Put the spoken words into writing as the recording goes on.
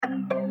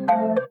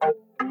Hello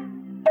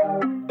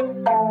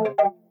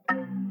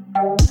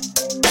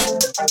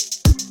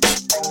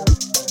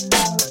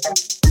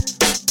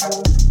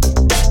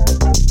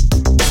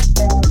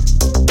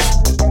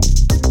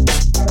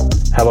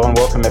and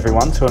welcome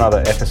everyone to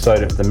another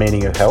episode of The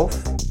Meaning of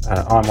Health.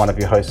 I'm one of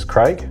your hosts,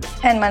 Craig.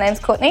 And my name's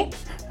Courtney.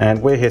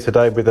 And we're here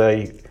today with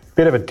a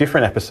bit of a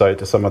different episode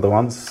to some of the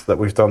ones that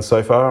we've done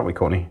so far, aren't we,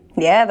 Courtney?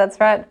 Yeah, that's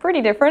right.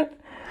 Pretty different.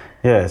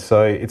 Yeah,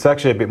 so it's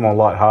actually a bit more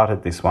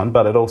lighthearted, this one,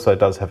 but it also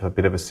does have a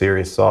bit of a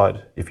serious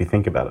side if you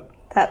think about it.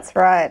 That's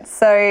right.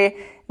 So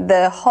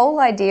the whole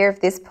idea of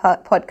this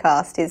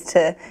podcast is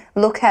to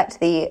look at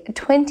the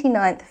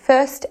 29th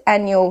first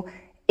annual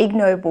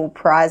Ignobel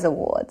Prize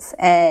Awards,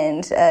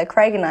 and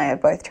Craig and I have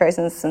both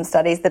chosen some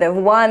studies that have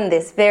won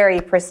this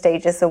very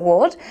prestigious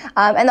award,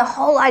 and the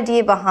whole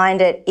idea behind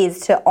it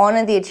is to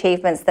honour the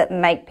achievements that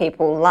make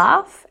people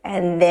laugh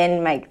and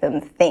then make them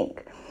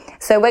think.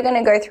 So we're going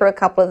to go through a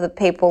couple of the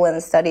people and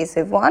the studies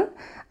who've won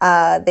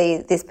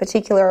this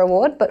particular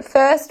award, but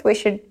first we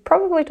should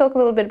probably talk a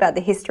little bit about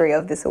the history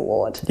of this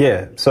award.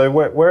 Yeah, so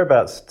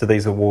whereabouts do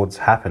these awards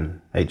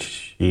happen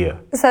each year?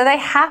 So they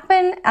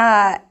happen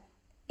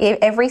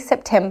every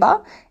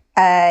September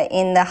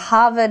in the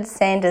Harvard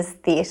Sanders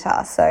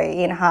Theatre, so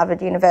in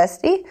Harvard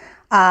University.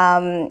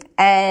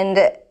 And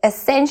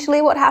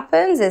essentially what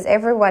happens is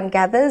everyone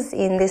gathers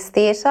in this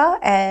theatre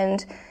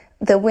and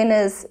the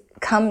winners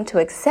come to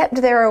accept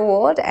their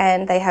award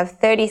and they have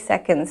 30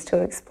 seconds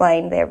to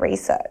explain their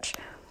research.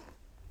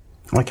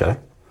 Okay.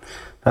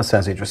 That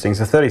sounds interesting.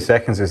 So 30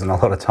 seconds isn't a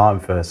lot of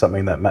time for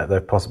something that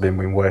they've possibly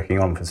been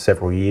working on for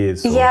several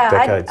years or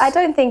decades. I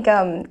don't think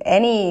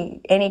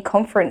any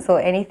conference or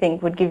anything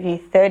would give you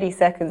 30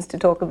 seconds to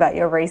talk about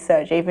your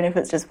research, even if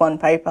it's just one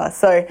paper.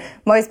 So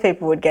most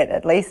people would get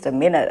at least a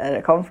minute at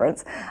a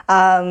conference.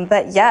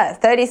 But yeah,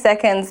 30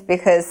 seconds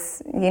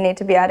because you need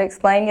to be able to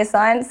explain your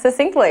science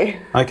succinctly.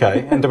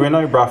 Okay. And do we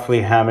know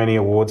roughly how many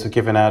awards are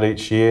given out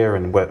each year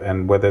and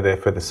whether they're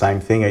for the same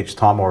thing each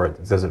time or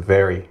does it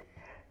vary?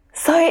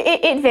 So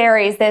it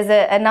varies. There's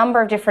a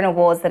number of different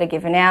awards that are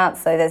given out.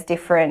 So there's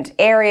different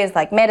areas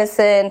like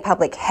medicine,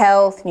 public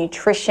health,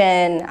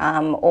 nutrition,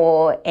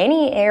 or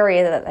any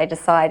area that they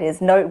decide is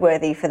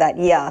noteworthy for that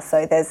year.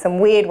 So there's some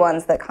weird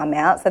ones that come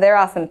out. So there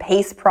are some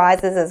peace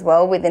prizes as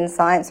well within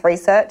science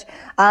research.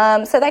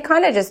 So they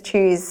kind of just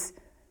choose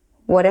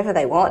whatever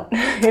they want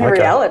in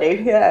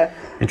reality. Yeah.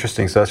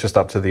 Interesting. So it's just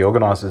up to the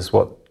organisers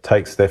what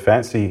takes their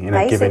fancy in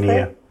a given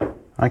year.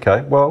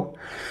 Okay. Well.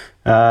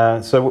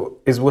 So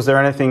was there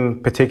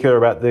anything particular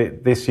about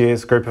this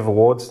year's group of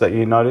awards that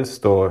you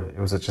noticed, or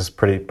was it just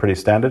pretty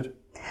standard?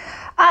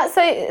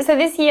 So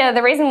this year,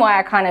 the reason why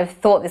I kind of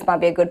thought this might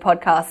be a good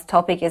podcast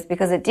topic is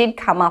because it did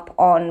come up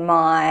on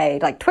my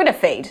Twitter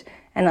feed,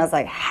 and I was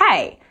like,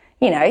 hey,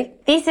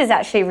 this is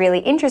actually really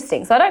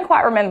interesting. So I don't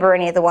quite remember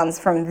any of the ones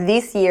from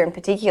this year in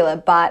particular,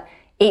 but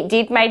it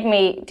did make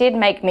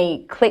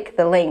me click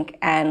the link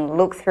and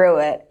look through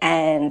it,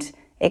 and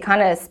it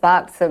kind of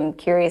sparked some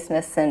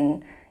curiousness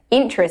and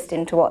interest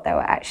into what they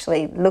were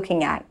actually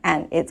looking at,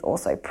 and it's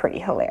also pretty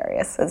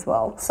hilarious as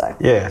well. So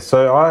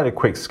I had a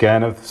quick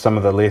scan of some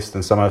of the list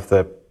and some of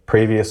the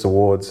previous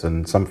awards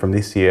and some from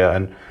this year,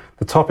 and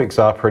the topics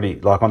are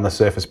pretty, on the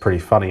surface, pretty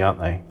funny, aren't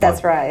they?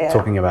 That's right, yeah.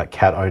 Talking about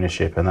cat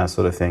ownership and that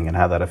sort of thing and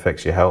how that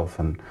affects your health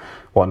and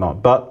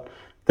whatnot. But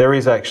there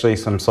is actually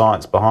some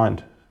science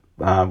behind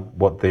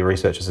what the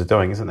researchers are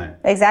doing, isn't there?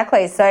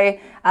 Exactly. So,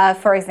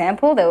 for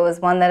example, there was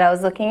one that I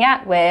was looking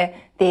at where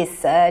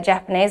this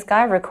Japanese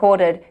guy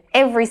recorded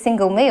every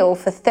single meal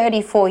for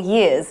 34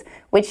 years,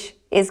 which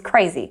is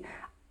crazy.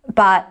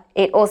 But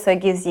it also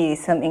gives you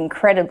some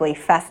incredibly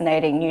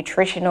fascinating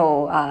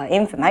nutritional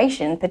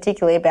information,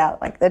 particularly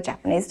about the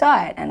Japanese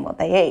diet and what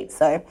they eat.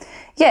 So,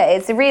 yeah,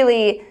 it's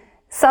really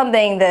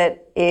something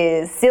that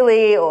is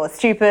silly or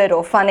stupid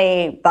or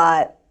funny,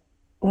 but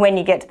when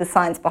you get to the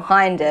science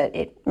behind it,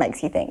 it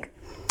makes you think.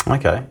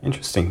 Okay,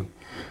 interesting.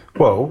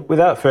 Well,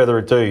 without further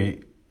ado,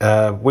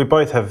 we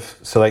both have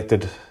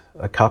selected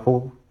a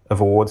couple of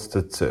awards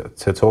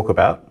to talk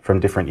about from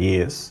different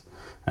years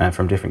and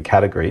from different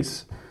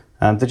categories.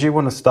 Did you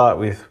want to start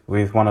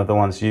with one of the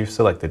ones you've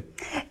selected?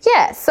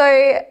 Yeah,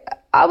 so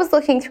I was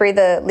looking through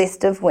the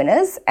list of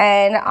winners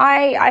and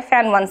I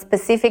found one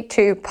specific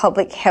to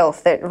public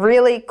health that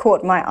really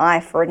caught my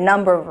eye for a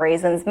number of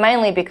reasons,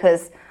 mainly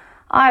because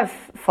I've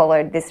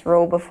followed this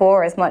rule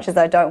before, as much as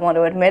I don't want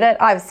to admit it.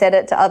 I've said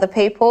it to other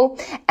people.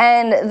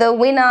 And the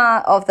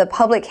winner of the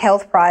Public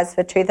Health Prize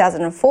for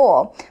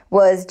 2004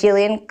 was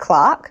Gillian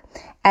Clark.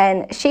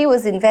 And she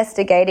was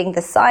investigating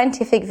the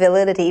scientific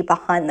validity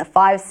behind the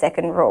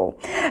 5-second rule.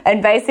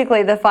 And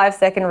basically the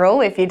 5-second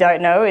rule, if you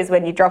don't know, is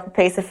when you drop a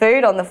piece of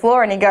food on the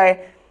floor and you go,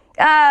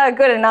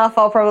 good enough,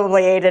 I'll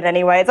probably eat it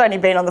anyway. It's only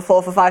been on the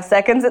floor for 5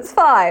 seconds, it's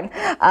fine.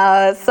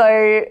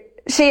 So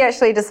she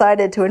actually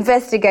decided to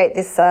investigate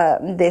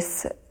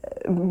this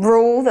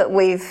rule that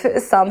we've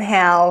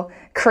somehow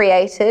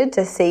created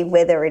to see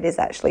whether it is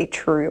actually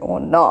true or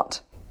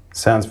not.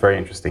 Sounds very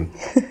interesting.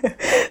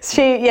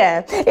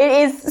 It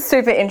is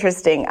super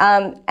interesting.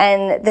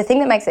 And the thing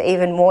that makes it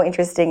even more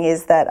interesting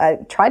is that I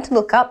tried to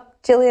look up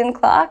Gillian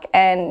Clark,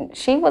 and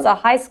she was a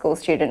high school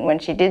student when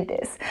she did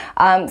this.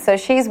 So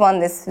she's won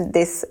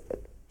this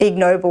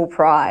Ignobel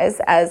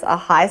Prize as a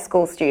high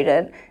school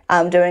student,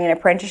 doing an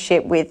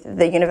apprenticeship with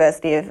the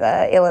University of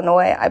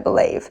Illinois, I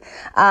believe.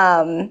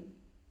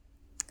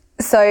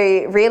 So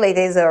really,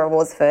 these are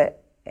awards for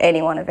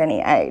anyone of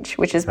any age,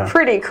 which is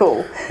pretty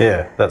cool.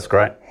 Yeah, that's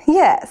great.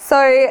 Yeah,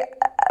 so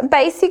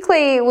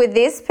basically with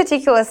this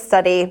particular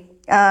study,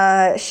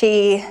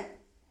 she,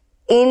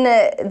 in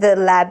the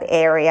lab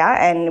area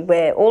and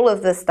where all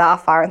of the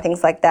staff are and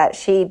things like that,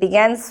 she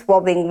began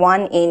swabbing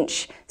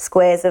 1-inch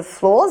squares of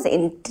floors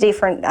in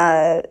different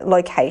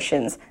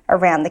locations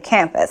around the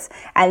campus.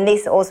 And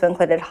this also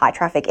included high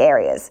traffic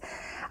areas.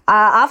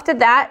 After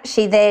that,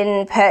 she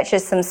then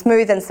purchased some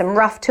smooth and some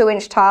rough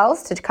 2-inch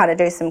tiles to kind of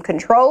do some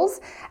controls,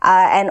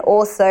 and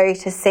also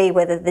to see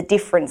whether the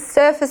different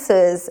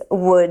surfaces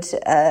would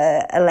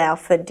allow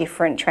for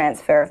different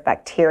transfer of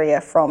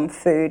bacteria from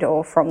food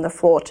or from the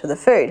floor to the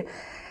food.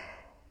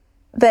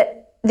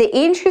 But the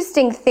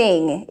interesting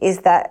thing is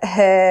that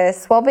her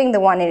swabbing the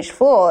 1-inch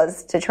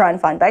floors to try and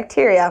find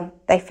bacteria,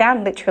 they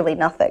found literally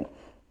nothing.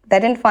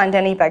 They didn't find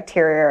any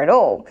bacteria at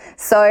all.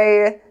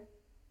 So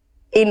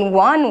in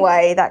one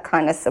way, that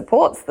kind of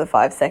supports the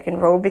 5-second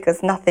rule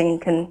because nothing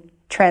can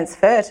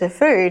transfer to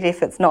food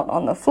if it's not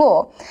on the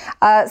floor.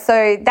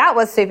 So that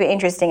was super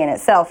interesting in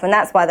itself, and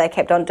that's why they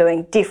kept on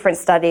doing different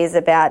studies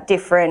about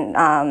different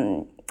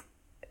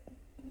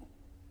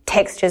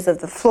textures of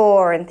the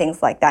floor and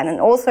things like that, and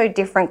also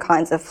different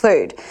kinds of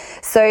food.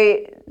 So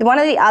one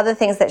of the other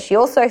things that she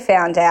also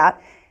found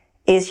out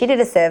is she did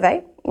a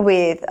survey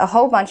with a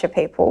whole bunch of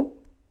people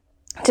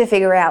to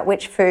figure out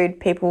which food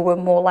people were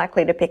more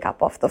likely to pick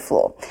up off the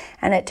floor.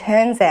 And it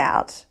turns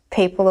out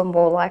people are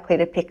more likely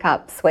to pick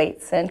up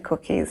sweets and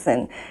cookies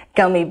and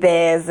gummy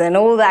bears and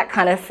all that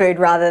kind of food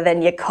rather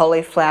than your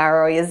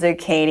cauliflower or your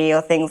zucchini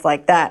or things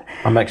like that.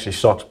 I'm actually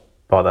shocked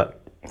by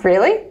that.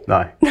 Really?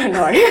 No.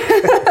 No.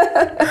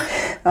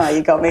 Oh,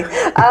 you got me. So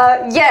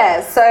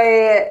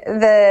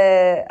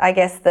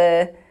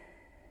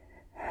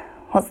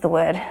what's the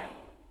word?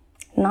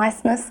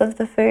 Niceness of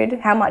the food,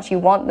 how much you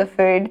want the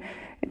food,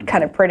 it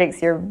kind of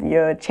predicts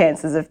your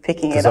chances of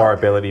picking it up.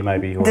 Desirability,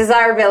 maybe.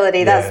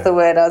 Desirability, that's the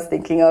word I was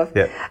thinking of.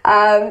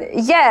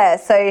 Yeah.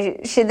 So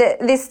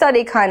this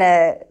study kind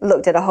of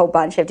looked at a whole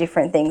bunch of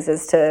different things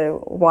as to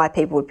why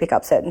people would pick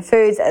up certain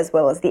foods, as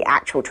well as the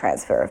actual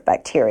transfer of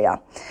bacteria.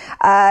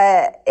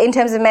 In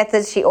terms of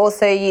methods, she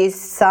also used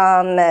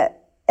some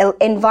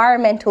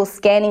environmental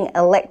scanning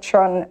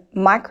electron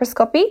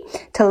microscopy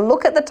to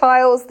look at the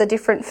tiles, the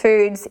different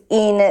foods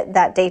in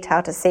that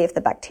detail to see if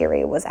the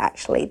bacteria was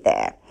actually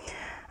there.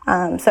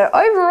 So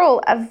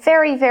overall, a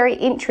very, very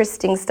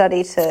interesting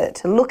study to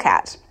look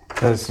at.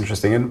 That's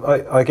interesting. And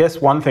I guess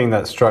one thing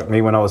that struck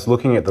me when I was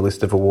looking at the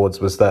list of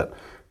awards was that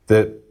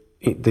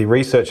the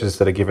researchers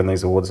that are given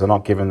these awards are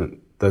not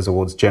given those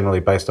awards generally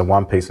based on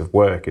one piece of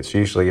work. It's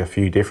usually a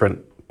few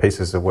different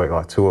pieces of work,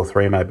 like 2 or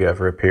 3 maybe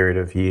over a period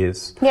of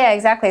years. Yeah,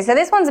 exactly. So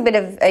this one's a bit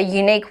of a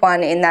unique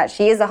one in that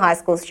she is a high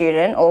school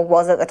student, or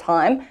was at the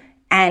time,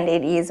 and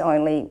it is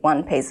only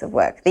one piece of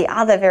work. The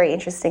other very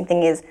interesting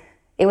thing is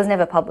it was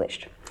never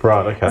published.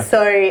 Right, okay.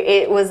 So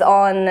it was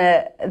on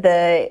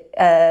the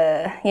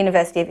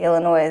University of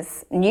Illinois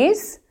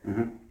news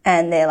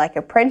and their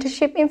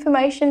apprenticeship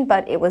information,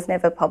 but it was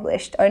never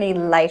published. Only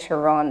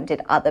later on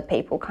did other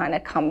people kind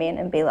of come in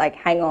and be like,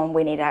 hang on,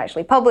 we need to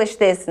actually publish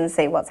this and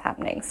see what's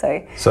happening. So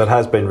it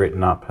has been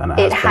written up. And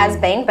it has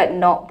been, but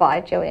not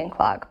by Gillian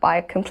Clark, by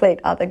a complete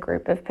other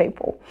group of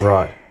people.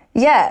 Right.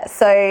 Yeah,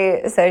 so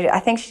I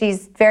think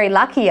she's very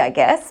lucky, I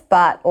guess,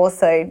 but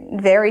also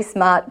very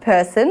smart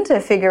person to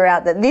figure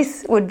out that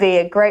this would be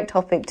a great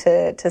topic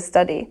to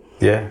study.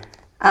 Yeah.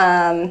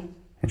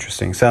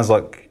 Interesting. Sounds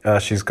like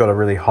she's got a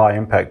really high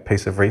impact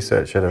piece of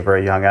research at a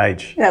very young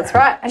age. That's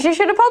right. And she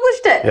should have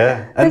published it.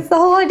 Yeah. That's the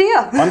whole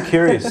idea. I'm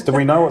curious, do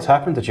we know what's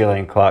happened to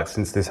Gillian Clark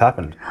since this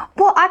happened?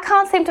 Well, I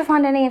can't seem to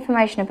find any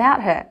information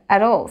about her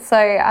at all. So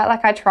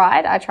I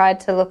tried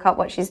to look up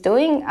what she's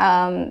doing,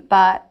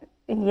 but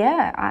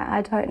yeah,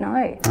 I don't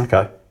know.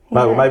 Okay.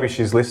 Well, maybe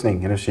she's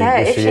listening, and if she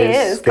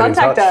is,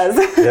 contact us.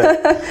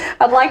 Yeah.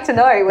 I'd like to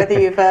know whether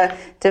you've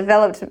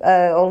developed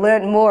or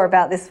learned more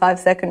about this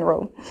 5-second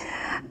rule.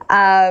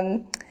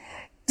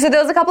 So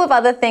there was a couple of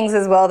other things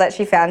as well that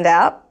she found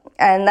out,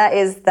 and that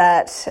is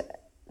that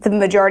the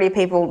majority of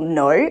people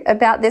know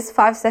about this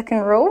 5-second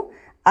rule,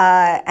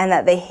 and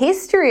that the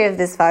history of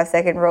this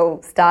 5-second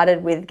rule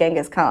started with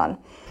Genghis Khan.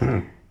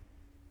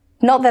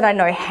 Not that I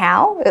know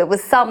how. It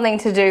was something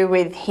to do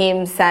with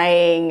him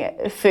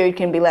saying food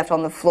can be left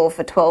on the floor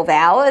for 12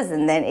 hours,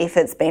 and then if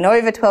it's been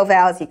over 12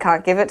 hours, you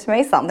can't give it to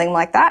me, something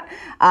like that.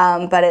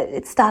 But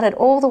it started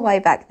all the way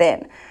back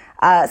then.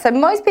 So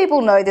most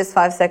people know this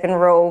 5-second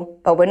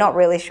rule, but we're not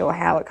really sure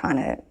how it kind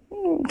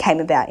of came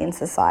about in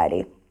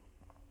society.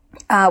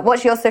 What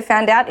she also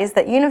found out is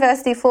that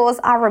university floors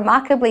are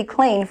remarkably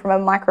clean from a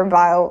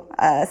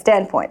microbial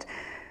standpoint,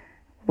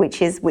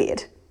 which is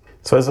weird.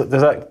 So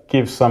does that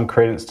give some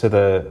credence to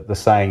the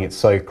saying it's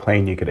so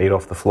clean you could eat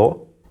off the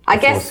floor? I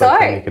guess so.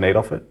 Clean you can eat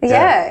off it?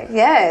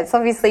 Yeah. It's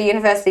obviously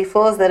university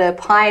floors that are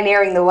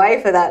pioneering the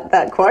way for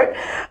that quote.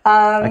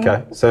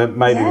 Okay, so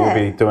maybe we'll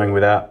be doing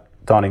without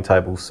dining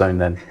tables soon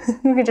then.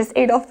 We can just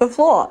eat off the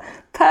floor.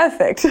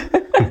 Perfect.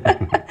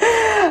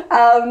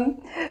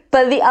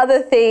 But the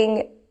other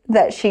thing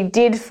that she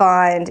did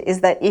find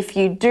is that if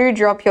you do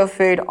drop your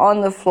food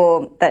on the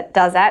floor that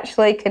does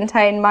actually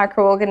contain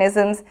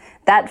microorganisms,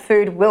 that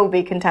food will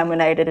be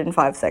contaminated in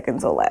 5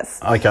 seconds or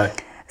less. Okay.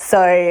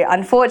 So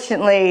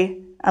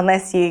unfortunately,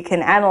 unless you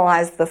can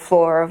analyse the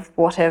floor of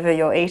whatever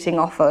you're eating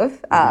off of,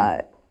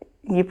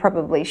 you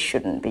probably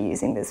shouldn't be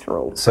using this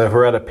rule. So if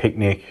we're at a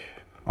picnic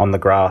on the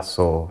grass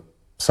or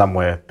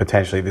somewhere,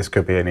 potentially this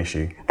could be an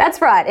issue.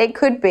 That's right, it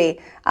could be.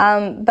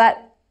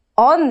 But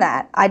on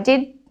that, I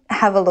did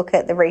have a look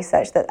at the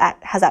research that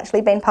has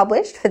actually been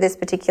published for this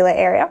particular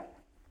area.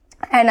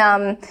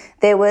 And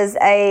there was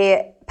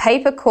a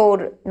paper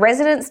called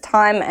Residence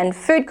Time and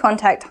Food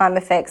Contact Time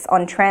Effects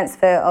on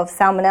Transfer of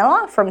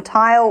Salmonella from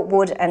Tile,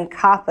 Wood and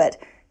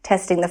Carpet,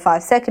 testing the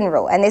 5-second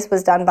rule. And this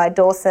was done by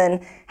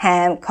Dawson,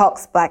 Ham,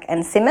 Cox, Black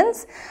and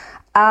Simmons.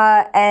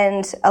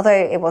 And although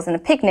it wasn't a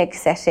picnic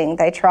setting,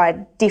 they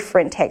tried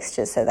different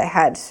textures. So they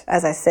had,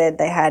 as I said,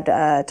 they had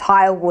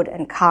tile, wood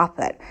and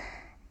carpet.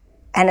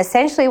 And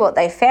essentially what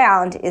they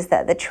found is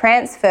that the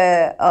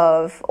transfer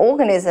of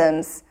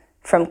organisms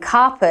from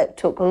carpet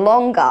took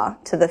longer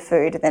to the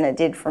food than it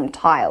did from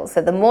tile.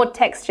 So the more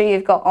texture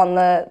you've got on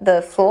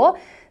the floor,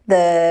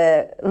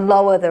 the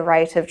lower the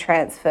rate of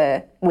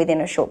transfer within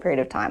a short period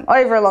of time.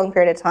 Over a long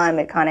period of time,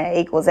 it kind of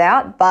equals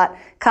out. But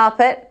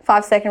carpet,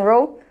 5-second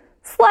rule,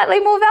 slightly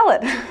more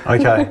valid.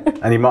 Okay.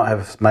 And you might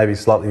have maybe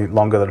slightly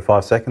longer than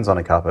 5 seconds on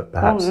a carpet,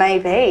 perhaps. Oh,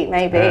 maybe.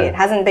 Yeah. It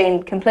hasn't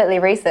been completely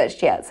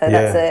researched yet. So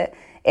that's an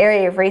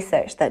area of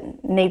research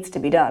that needs to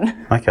be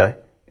done. Okay.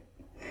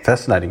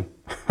 Fascinating.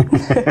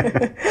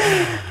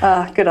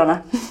 Good on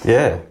her.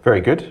 Yeah, very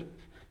good.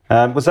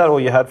 Was that all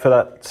you had for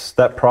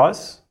that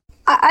prize?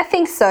 I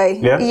think so.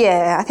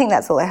 Yeah, I think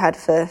that's all I had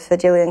for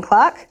Gillian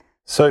Clark.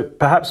 So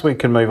perhaps we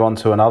can move on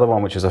to another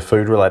one, which is a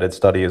food-related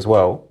study as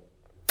well,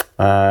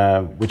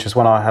 which is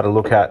one I had a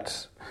look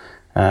at,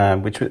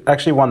 which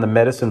actually won the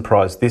medicine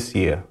prize this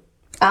year.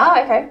 Oh,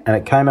 okay. And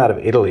it came out of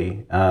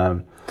Italy.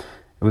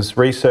 It was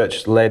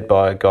research led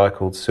by a guy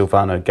called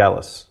Silvano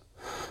Gallis.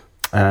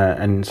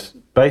 And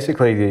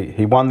basically,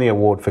 he won the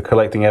award for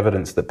collecting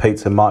evidence that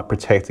pizza might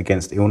protect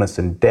against illness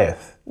and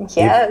death.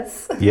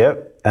 Yes.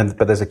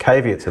 But there's a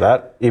caveat to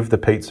that, if the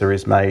pizza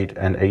is made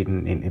and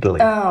eaten in Italy.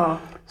 Oh,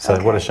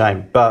 so what a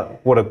shame. But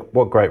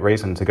what great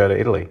reason to go to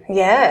Italy.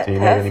 Yeah, Do you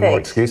need any more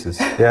excuses?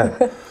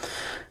 Yeah.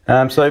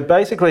 So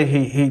basically,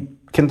 he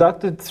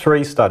conducted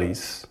 3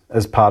 studies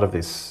as part of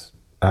this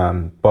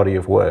body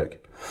of work.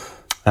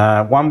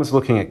 One was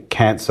looking at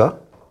cancer,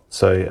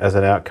 so as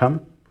an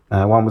outcome.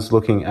 One was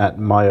looking at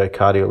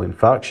myocardial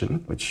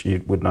infarction, which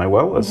you would know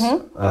well as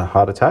a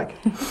heart attack.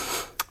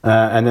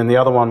 And then the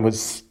other one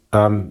was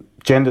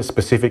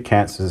gender-specific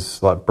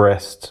cancers like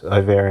breast,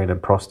 ovarian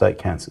and prostate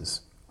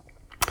cancers.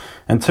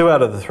 And 2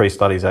 out of the 3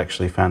 studies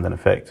actually found an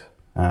effect.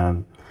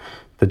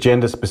 The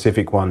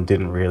gender-specific one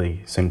didn't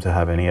really seem to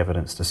have any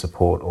evidence to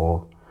support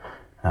or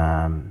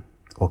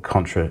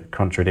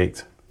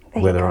contradict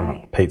whether or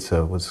not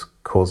pizza was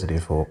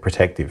causative or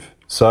protective.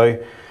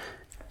 So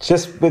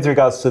just with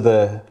regards to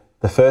the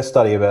first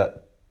study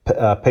about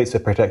pizza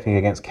protecting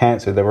against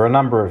cancer, there were a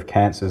number of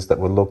cancers that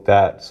were looked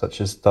at,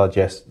 such as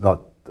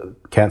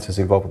cancers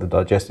involved with the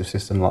digestive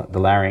system, like the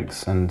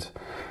larynx and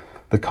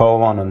the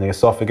colon and the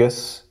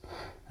esophagus.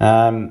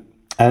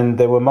 And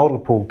there were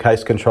multiple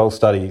case control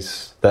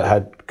studies that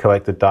had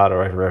collected data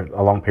over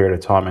a long period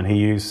of time, and he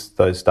used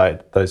those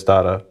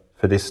data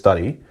for this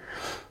study.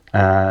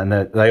 And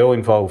they all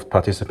involved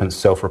participants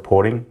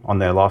self-reporting on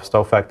their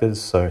lifestyle factors,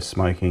 so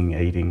smoking,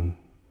 eating,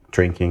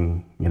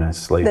 drinking,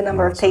 sleep. The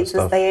number of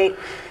pizzas they eat.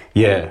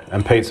 Yeah,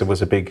 and pizza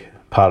was a big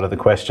part of the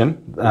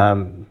question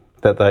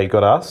that they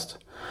got asked.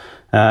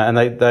 And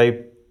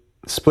they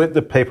split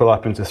the people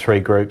up into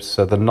 3 groups.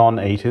 So the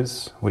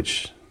non-eaters,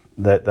 which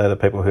they're the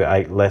people who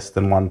ate less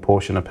than 1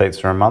 portion of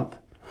pizza a month.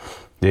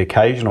 The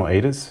occasional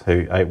eaters,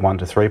 who ate 1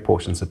 to 3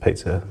 portions of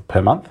pizza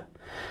per month.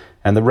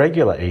 And the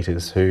regular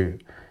eaters, who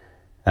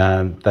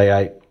they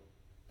ate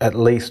at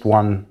least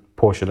 1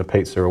 portion of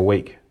pizza a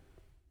week.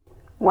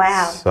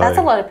 Wow, that's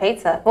a lot of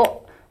pizza.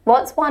 Well,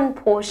 what's 1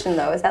 portion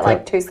though? Is that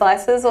like 2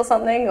 slices or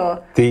something?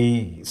 Or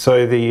the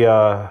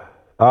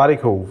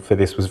article for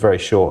this was very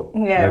short.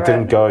 Yeah, it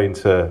didn't go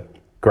into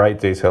great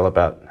detail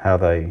about how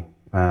they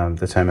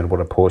determined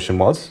what a portion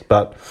was,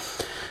 but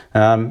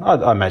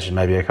I imagine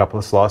maybe a couple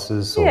of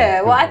slices.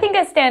 Well, I think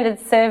a standard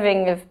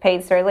serving of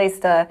pizza, at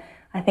least I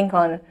think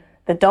on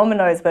the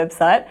Domino's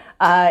website,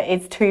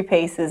 it's 2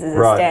 pieces as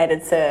a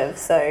standard serve.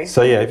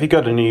 So yeah, if you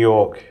go to New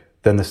York,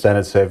 then the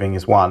standard serving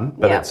is 1,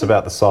 but it's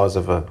about the size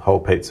of a whole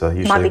pizza.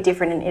 Usually, might be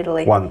different in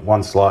Italy.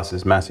 One slice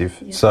is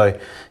massive. Yeah. So,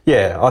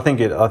 I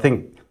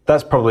think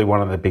that's probably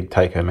one of the big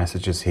take-home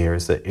messages here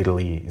is that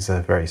Italy is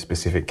a very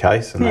specific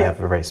case and they have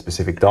a very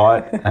specific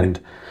diet. And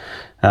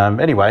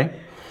anyway,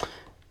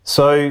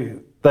 so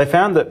they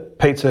found that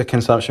pizza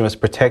consumption was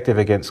protective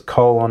against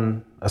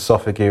colon,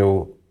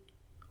 esophageal,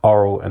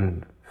 oral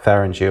and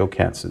pharyngeal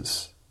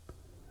cancers.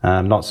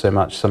 Not so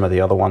much some of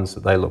the other ones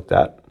that they looked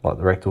at, like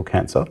the rectal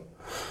cancer.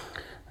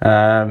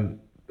 But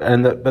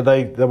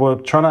they were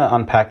trying to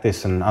unpack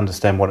this and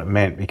understand what it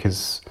meant,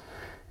 because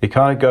it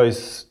kind of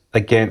goes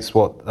against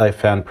what they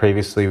found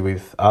previously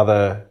with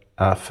other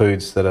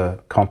foods that are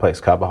complex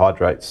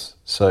carbohydrates,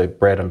 so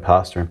bread and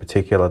pasta in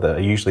particular, that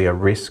are usually a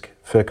risk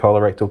for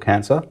colorectal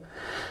cancer.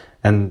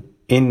 And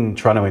in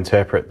trying to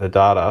interpret the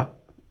data,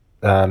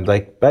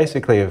 they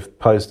basically have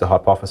posed the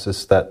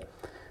hypothesis that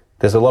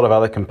there's a lot of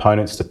other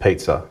components to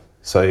pizza.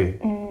 So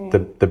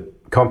the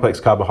complex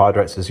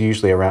carbohydrates is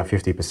usually around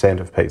 50%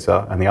 of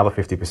pizza, and the other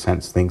 50%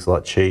 is things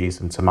like cheese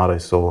and tomato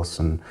sauce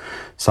and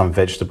some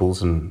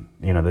vegetables, and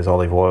there's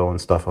olive oil and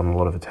stuff on a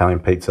lot of Italian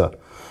pizza.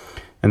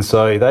 And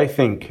so they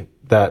think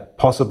that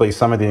possibly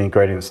some of the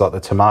ingredients like the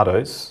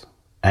tomatoes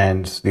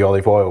and the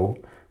olive oil,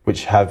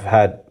 which have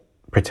had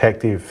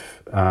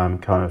protective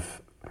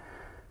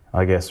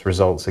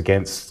results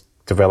against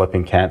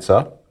developing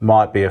cancer,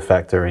 might be a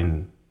factor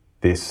in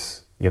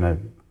this,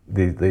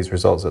 these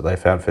results that they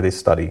found for this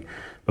study.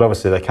 But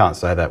obviously they can't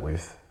say that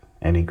with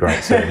any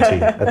great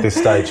certainty at this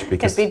stage,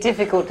 because it'd be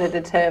difficult to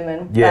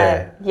determine.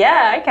 Yeah.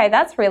 Okay,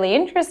 that's really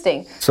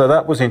interesting. So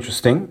that was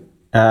interesting.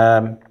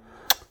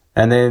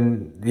 And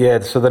then,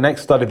 so the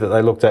next study that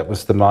they looked at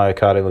was the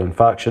myocardial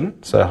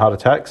infarction, so heart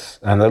attacks,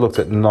 and they looked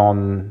at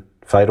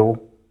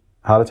non-fatal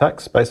heart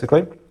attacks,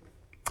 basically.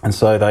 And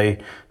so they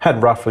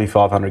had roughly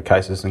 500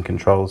 cases and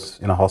controls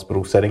in a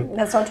hospital setting.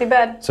 That's not too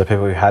bad. So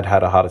people who had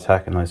a heart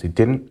attack and those who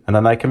didn't. And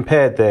then they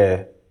compared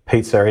their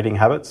pizza eating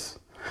habits.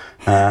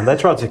 They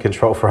tried to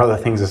control for other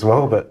things as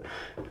well, but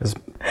it was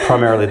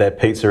primarily their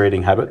pizza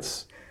eating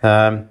habits.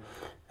 And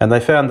they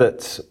found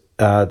that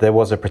there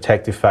was a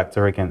protective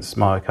factor against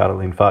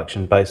myocardial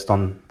infarction based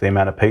on the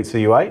amount of pizza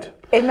you ate.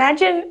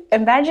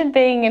 Imagine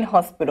being in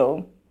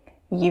hospital.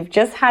 You've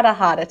just had a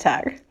heart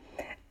attack,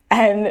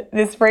 and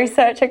this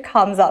researcher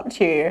comes up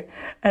to you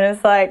and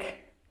is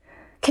like,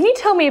 "Can you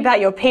tell me about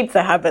your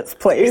pizza habits,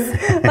 please?"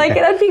 Like,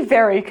 that'd be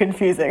very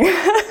confusing.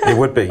 It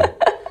would be.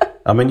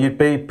 I mean, you'd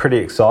be pretty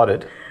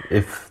excited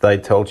if they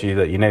told you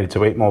that you needed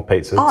to eat more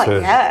pizza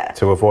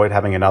to avoid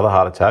having another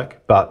heart attack,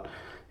 but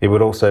it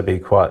would also be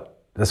quite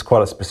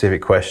a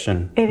specific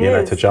question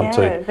to jump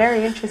to.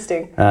 Very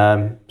interesting.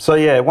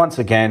 Once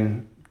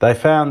again, they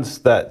found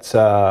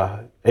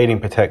that eating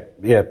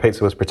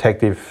pizza was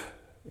protective,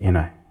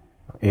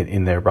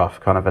 in their rough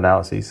kind of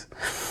analyses.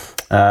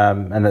 They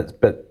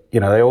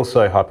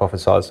also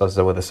hypothesised, as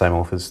they were the same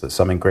authors, that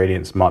some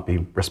ingredients might be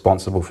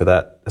responsible for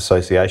that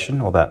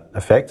association or that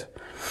effect.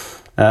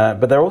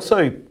 But they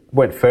also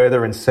went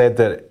further and said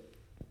that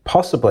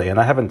possibly, and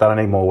they haven't done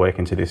any more work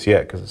into this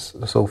yet because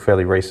it's all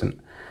fairly recent.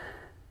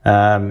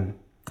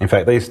 In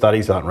fact, these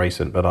studies aren't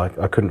recent, but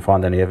I couldn't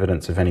find any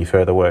evidence of any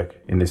further work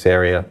in this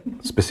area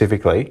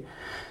specifically.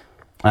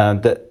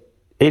 That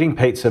eating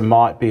pizza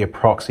might be a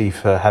proxy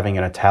for having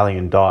an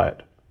Italian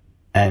diet.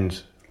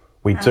 And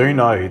we do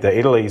know that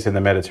Italy's in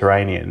the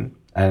Mediterranean,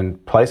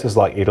 and places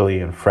like Italy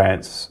and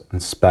France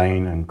and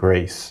Spain and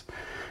Greece,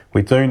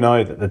 we do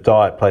know that the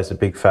diet plays a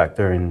big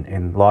factor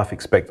in life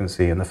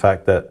expectancy, and the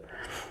fact that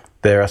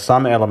there are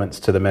some elements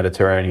to the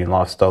Mediterranean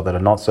lifestyle that are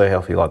not so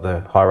healthy, like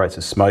the high rates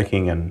of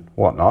smoking and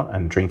whatnot,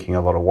 and drinking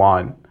a lot of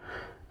wine.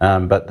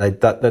 But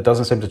that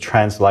doesn't seem to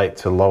translate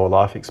to lower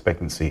life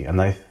expectancy. And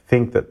they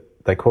think that,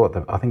 they call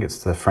it, I think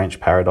it's the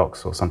French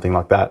paradox or something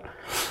like that.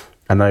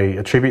 And they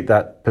attribute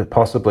that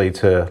possibly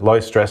to low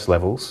stress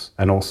levels,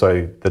 and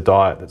also the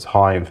diet that's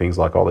high in things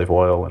like olive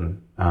oil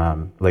and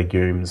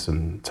legumes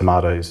and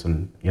tomatoes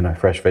and,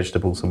 fresh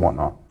vegetables and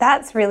whatnot.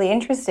 That's really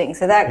interesting.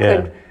 So that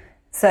could...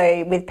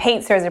 So with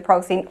pizza as a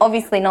proxy,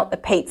 obviously not the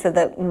pizza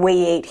that we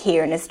eat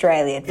here in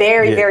Australia.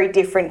 Very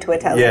different to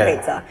Italian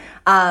pizza.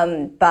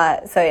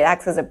 But so it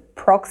acts as a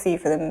proxy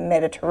for the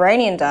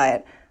Mediterranean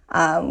diet,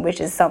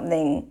 which is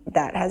something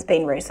that has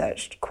been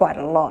researched quite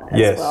a lot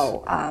as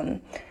well.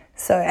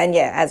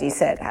 As you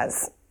said,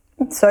 has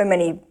so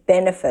many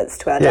benefits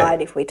to our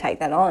diet if we take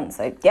that on.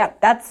 So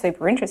that's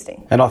super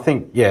interesting. And I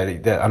think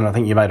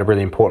you made a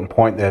really important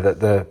point there,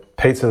 that the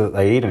pizza that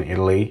they eat in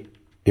Italy,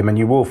 I mean,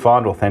 you will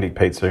find authentic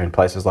pizza in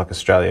places like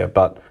Australia,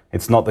 but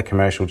it's not the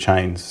commercial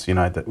chains,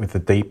 with the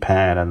deep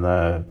pan and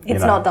the...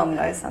 It's not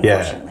Domino's,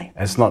 unfortunately.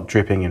 Yeah, it's not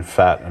dripping in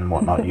fat and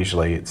whatnot.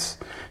 Usually it's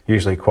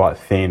quite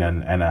thin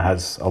and it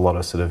has a lot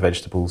of sort of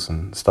vegetables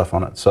and stuff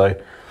on it. So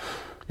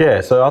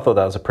I thought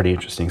that was a pretty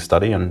interesting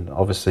study, and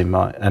obviously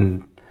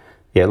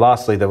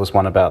lastly, there was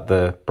one about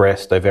the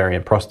breast,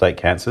 ovarian, prostate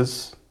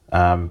cancers.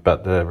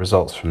 But the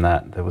results from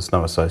that, there was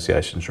no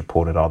associations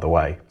reported either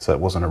way. So it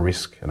wasn't a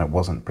risk and it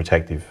wasn't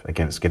protective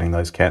against getting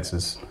those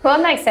cancers. Well,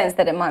 it makes sense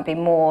that it might be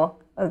more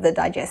of the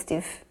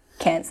digestive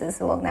cancers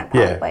along that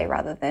pathway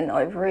rather than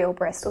ovary or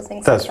breast or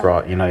things That's like that.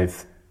 right. You know,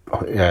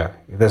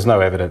 there's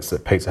no evidence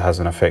that pizza has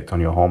an effect on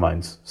your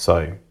hormones.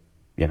 So,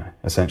 you know,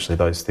 essentially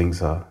those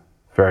things are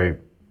very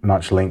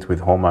much linked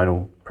with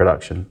hormonal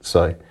production.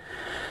 So,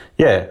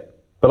 yeah,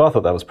 but I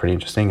thought that was pretty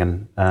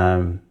interesting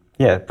and,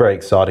 very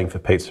exciting for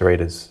pizza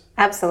eaters.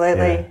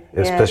 Absolutely.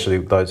 Yeah, especially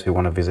those who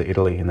want to visit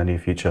Italy in the near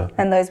future.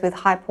 And those with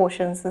high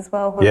portions as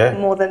well. Yeah.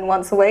 More than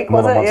once a week,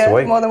 More than once a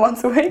week. More than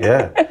once a week.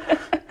 Yeah.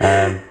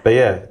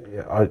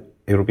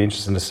 It'll be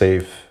interesting to see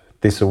if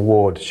this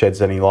award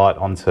sheds any light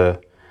onto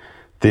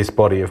this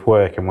body of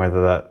work and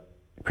whether that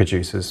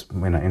produces,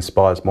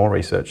 inspires more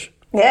research.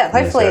 Yeah,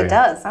 hopefully it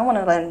does. I want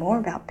to learn more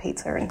about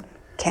pizza and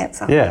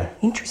cancer. Yeah.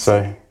 Interesting.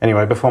 So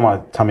anyway, before my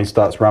tummy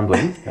starts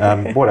rumbling,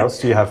 what else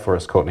do you have for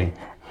us, Courtney?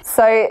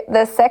 So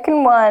the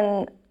second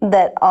one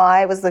that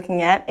I was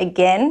looking at,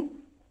 again,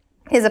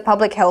 is a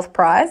public health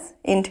prize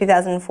in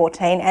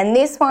 2014. And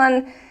this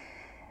one,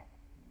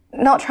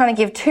 not trying to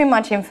give too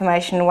much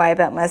information away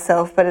about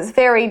myself, but it's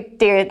very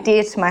dear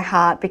to my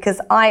heart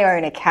because I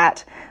own a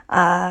cat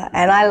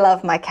and I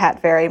love my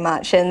cat very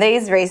much. And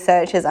these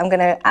researchers, I'm going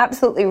to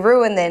absolutely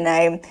ruin their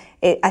name.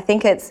 I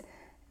think it's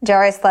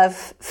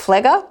Jaroslav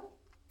Fleger.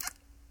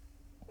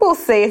 We'll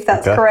see if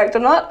that's correct or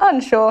not,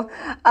 unsure.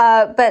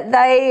 But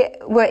they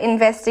were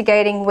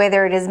investigating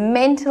whether it is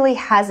mentally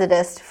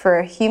hazardous for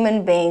a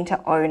human being to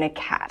own a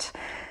cat.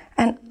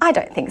 And I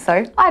don't think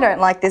so. I don't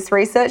like this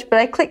research, but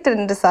I clicked it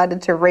and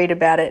decided to read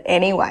about it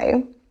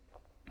anyway.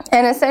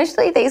 And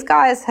essentially, these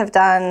guys have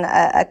done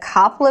a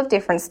couple of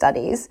different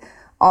studies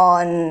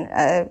on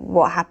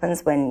what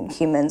happens when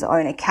humans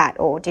own a cat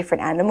or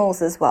different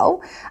animals as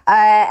well.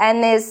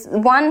 And there's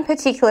one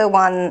particular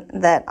one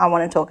that I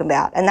want to talk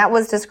about, and that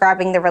was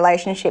describing the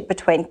relationship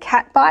between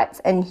cat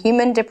bites and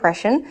human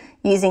depression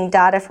using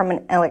data from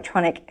an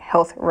electronic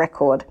health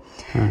record.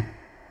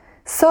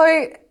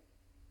 So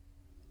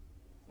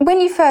when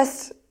you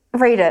first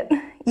read it,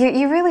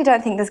 you really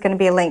don't think there's going to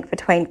be a link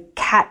between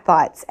cat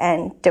bites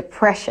and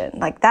depression.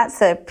 Like,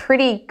 that's a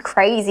pretty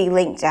crazy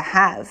link to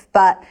have,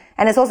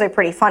 and it's also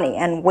pretty funny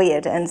and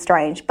weird and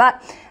strange.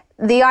 But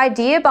the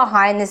idea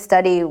behind this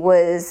study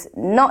was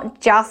not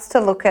just to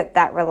look at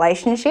that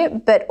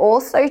relationship, but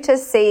also to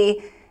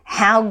see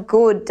how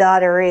good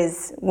data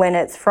is when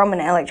it's from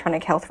an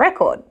electronic health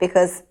record,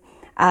 because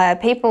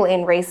people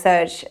in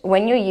research,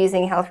 when you're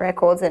using health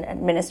records and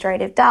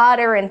administrative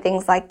data and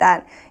things like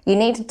that, you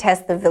need to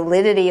test the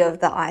validity of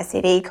the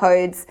ICD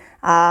codes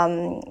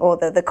or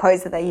the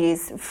codes that they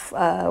use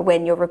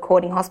when you're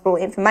recording hospital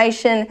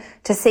information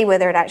to see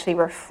whether it actually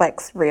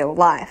reflects real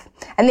life.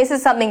 And this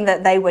is something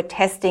that they were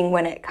testing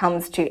when it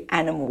comes to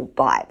animal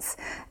bites.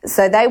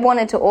 So they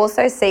wanted to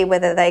also see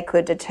whether they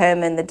could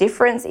determine the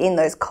difference in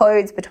those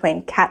codes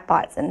between cat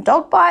bites and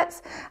dog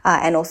bites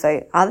and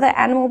also other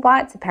animal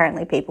bites.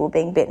 Apparently people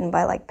being bitten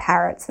by like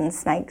parrots and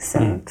snakes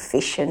and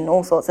fish and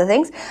all sorts of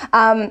things.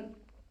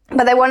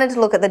 But they wanted to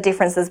look at the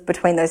differences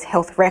between those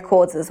health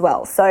records as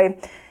well. So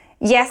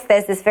yes,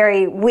 there's this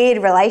very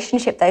weird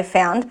relationship they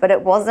found, but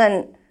it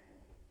wasn't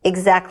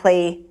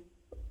exactly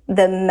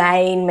the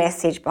main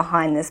message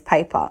behind this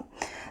paper.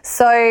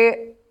 So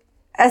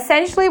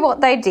essentially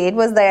what they did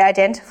was they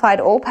identified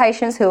all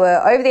patients who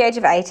were over the age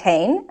of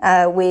 18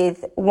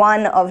 with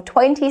one of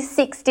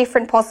 26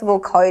 different possible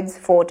codes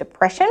for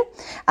depression.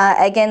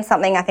 Again,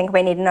 something I think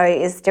we need to know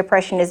is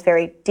depression is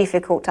very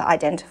difficult to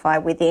identify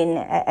within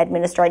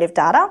administrative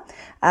data.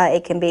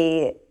 It can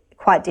be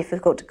quite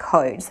difficult to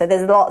code. So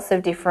there's lots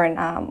of different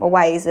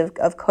ways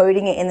of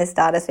coding it in this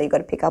data, so you've got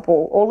to pick up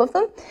all of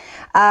them.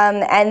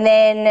 And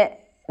then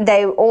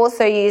they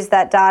also use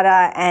that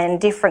data and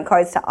different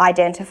codes to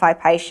identify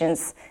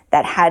patients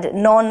that had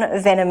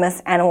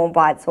non-venomous animal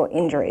bites or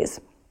injuries.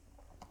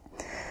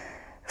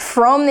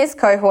 From this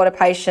cohort of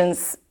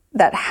patients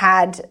that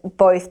had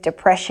both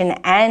depression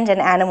and an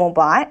animal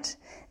bite,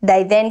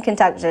 they then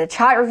conducted a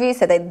chart review,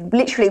 so they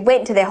literally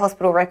went to their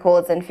hospital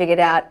records and figured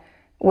out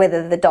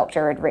whether the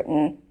doctor had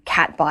written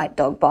cat bite,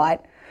 dog bite,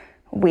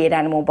 weird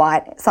animal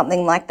bite,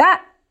 something like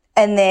that,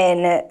 and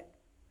then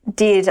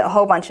did a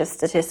whole bunch of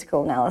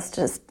statistical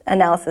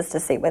analysis to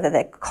see whether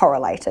they're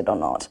correlated or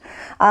not.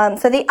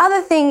 So the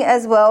other thing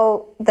as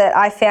well that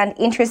I found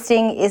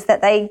interesting is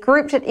that they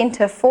grouped it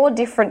into 4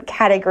 different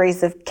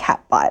categories of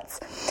cat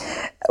bites.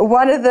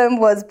 One of them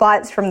was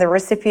bites from the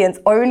recipient's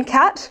own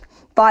cat,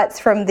 bites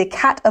from the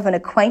cat of an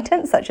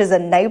acquaintance, such as a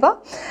neighbour,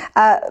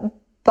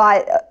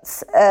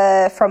 bites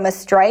from a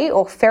stray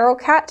or feral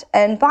cat,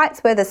 and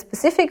bites where the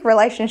specific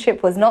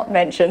relationship was not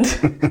mentioned.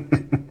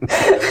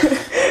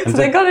 So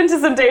they got into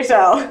some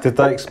detail. Did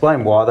they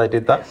explain why they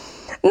did that?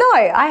 No,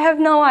 I have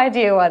no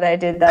idea why they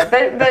did that.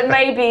 But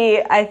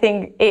maybe I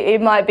think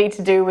it might be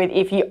to do with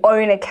if you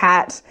own a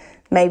cat,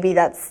 maybe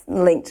that's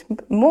linked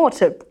more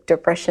to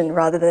depression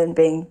rather than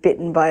being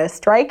bitten by a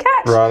stray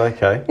cat. Right,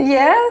 okay.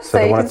 Yeah. So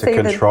they wanted to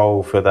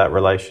control for that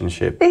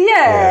relationship.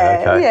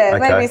 Yeah,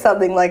 maybe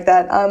something like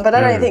that. But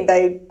I don't think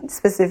they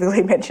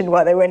specifically mentioned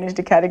why they went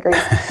into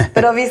categories.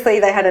 But obviously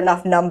they had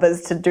enough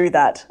numbers to do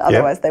that,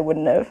 otherwise they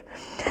wouldn't have.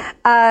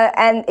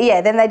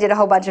 Then they did a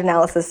whole bunch of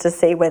analysis to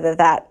see whether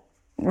that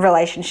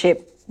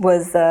relationship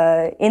was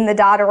in the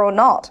data or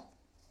not.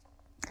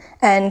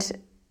 And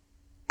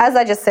as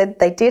I just said,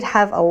 they did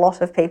have a lot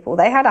of people.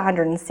 They had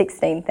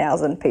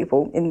 116,000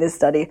 people in this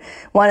study,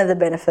 one of the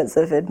benefits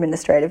of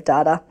administrative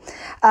data.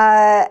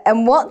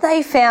 And what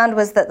they found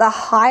was that the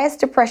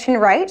highest depression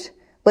rate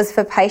was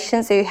for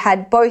patients who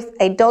had both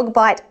a dog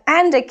bite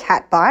and a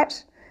cat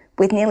bite,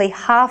 with nearly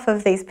half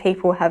of these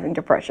people having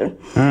depression.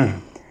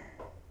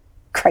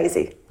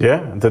 Crazy.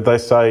 Yeah. Did they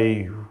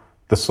say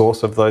the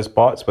source of those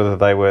bites, whether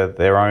they were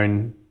their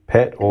own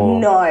pet or...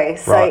 No.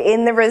 So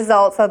in the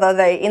results, although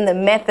in the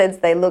methods,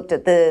 they looked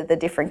at the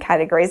different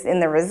categories. In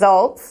the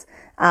results,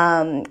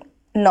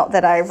 not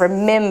that I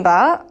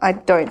remember, I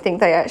don't think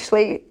they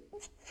actually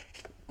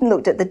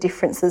looked at the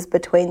differences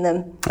between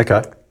them.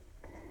 Okay.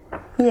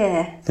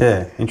 Yeah.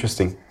 Yeah,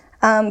 interesting.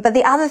 But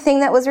the other thing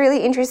that was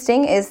really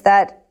interesting is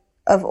that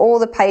of all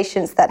the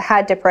patients that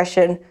had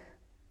depression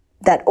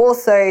that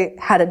also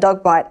had a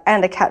dog bite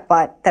and a cat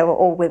bite, they were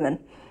all women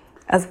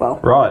as well.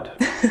 Right.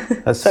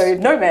 So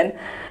no men.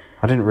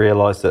 I didn't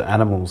realise that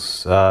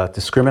animals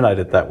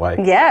discriminated that way.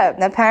 Yeah,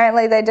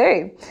 apparently they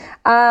do.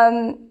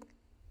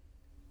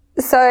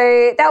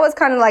 So that was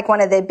kind of like one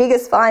of their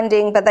biggest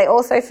findings, but they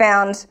also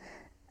found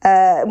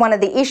one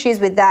of the issues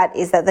with that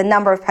is that the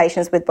number of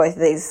patients with both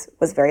of these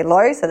was very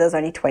low, so there's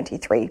only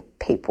 23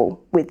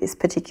 people with this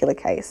particular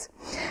case.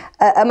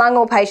 Among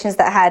all patients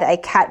that had a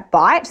cat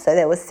bite, so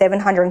there was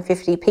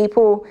 750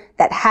 people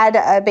that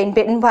had been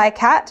bitten by a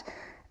cat,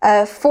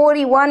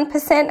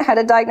 41% had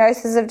a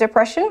diagnosis of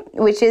depression,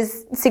 which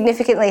is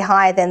significantly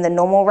higher than the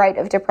normal rate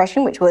of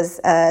depression, which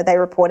was they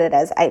reported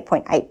as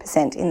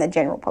 8.8% in the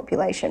general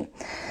population.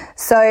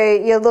 So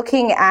you're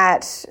looking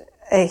at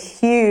a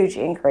huge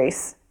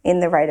increase in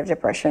the rate of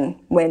depression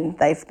when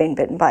they've been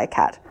bitten by a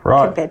cat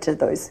compared to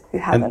those who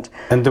haven't.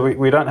 And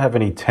we don't have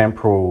any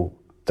temporal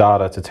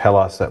data to tell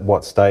us at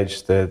what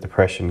stage the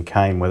depression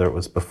came, whether it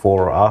was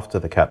before or after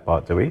the cat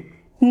bite, do we?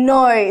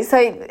 No.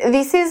 So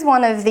this is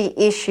one of the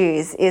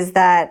issues, is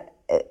that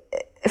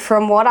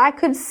from what I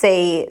could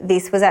see,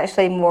 this was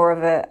actually more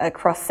of a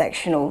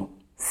cross-sectional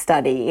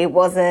study. It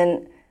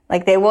wasn't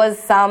like there was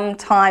some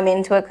time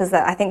into it because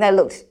I think they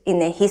looked in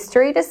their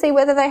history to see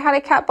whether they had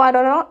a cat bite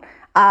or not.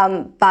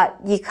 But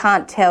you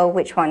can't tell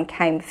which one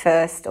came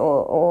first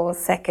or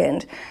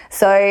second.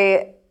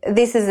 So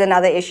this is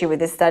another issue with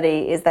this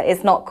study, is that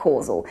it's not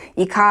causal.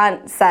 You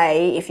can't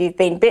say if you've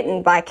been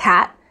bitten by a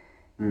cat,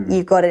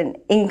 you've got an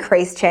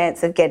increased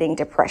chance of getting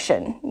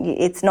depression.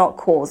 It's not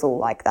causal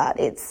like that.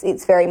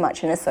 It's very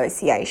much an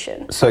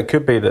association. So it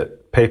could be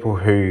that people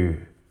who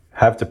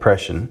have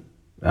depression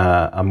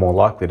are more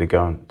likely to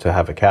go on to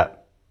have a cat.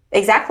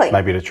 Exactly.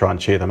 Maybe to try and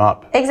cheer them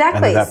up. Exactly.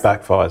 And then that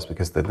backfires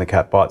because then the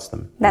cat bites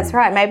them. That's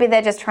right. Maybe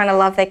they're just trying to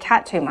love their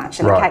cat too much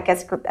and the cat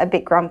gets a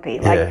bit grumpy.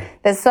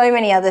 There's so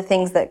many other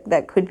things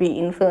that could be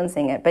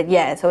influencing it. But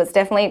yeah, so it's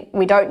definitely,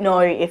 we don't know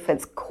if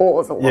it's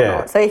causal or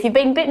not. So if you've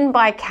been bitten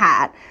by a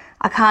cat,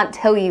 I can't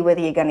tell you whether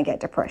you're going to get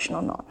depression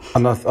or not.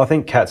 And I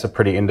think cats are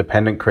pretty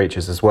independent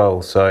creatures as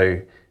well.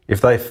 So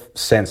if they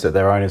sense that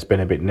their owner's been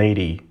a bit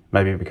needy,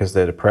 maybe because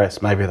they're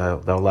depressed, maybe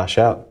they'll lash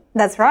out.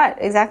 That's right,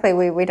 exactly.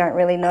 We don't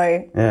really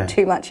know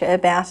too much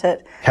about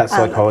it. Cat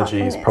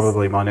psychology is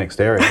probably my next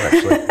area,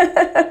 actually.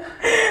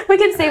 We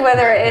can see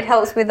whether it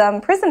helps with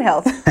prison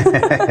health.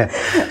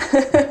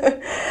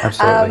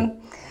 Absolutely.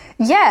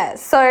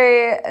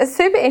 So a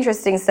super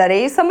interesting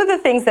study. Some of the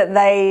things that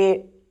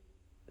they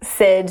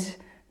said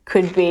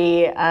could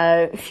be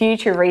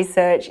future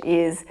research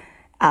is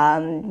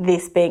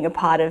this being a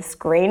part of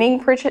screening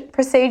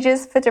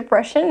procedures for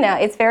depression. Now,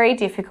 it's very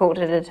difficult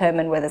to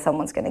determine whether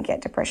someone's going to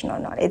get depression or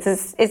not.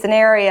 It's an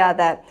area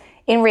that,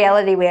 in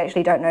reality, we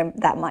actually don't know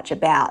that much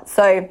about.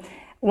 So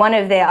one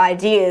of their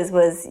ideas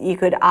was you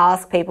could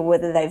ask people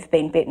whether they've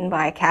been bitten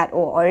by a cat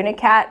or own a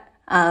cat,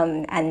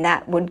 and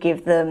that would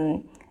give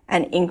them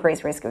an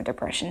increased risk of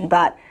depression.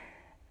 But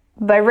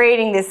by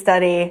reading this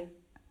study,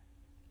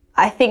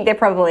 I think they're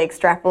probably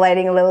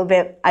extrapolating a little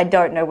bit. I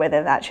don't know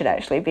whether that should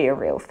actually be a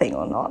real thing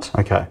or not.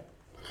 Okay.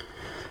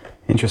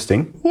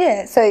 Interesting.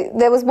 Yeah, so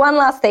there was one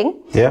last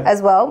thing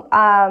as well.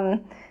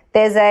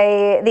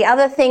 The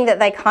other thing that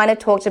they kind of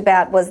talked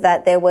about was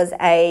that there was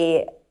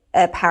a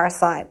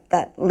parasite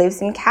that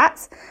lives in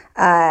cats,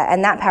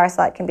 and that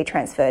parasite can be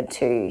transferred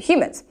to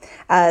humans.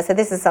 So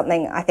this is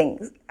something I think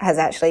has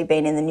actually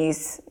been in the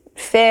news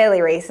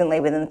fairly recently,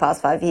 within the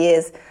past 5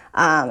 years.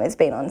 It's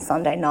been on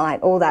Sunday night,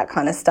 all that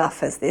kind of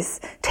stuff, as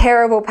this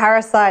terrible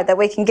parasite that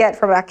we can get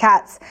from our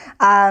cats.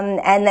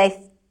 And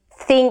they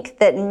think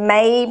that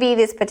maybe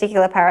this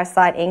particular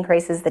parasite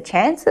increases the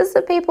chances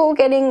of people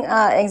getting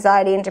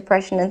anxiety and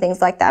depression and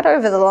things like that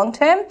over the long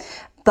term.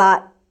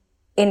 But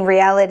in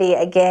reality,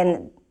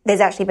 again, there's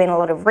actually been a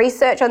lot of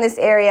research on this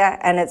area,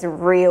 and it's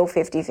real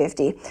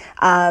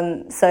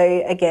 50-50.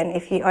 So again,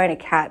 if you own a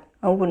cat,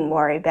 I wouldn't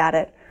worry about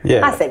it.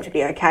 Yeah. I seem to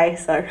be okay,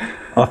 so.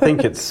 I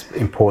think it's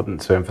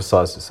important to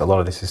emphasise this. A lot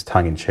of this is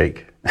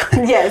tongue-in-cheek.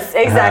 Yes,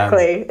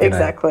 exactly,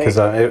 exactly. Because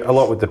a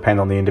lot would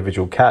depend on the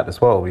individual cat as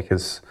well,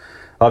 because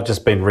I've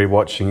just been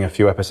rewatching a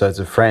few episodes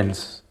of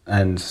Friends,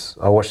 and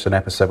I watched an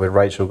episode where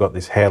Rachel got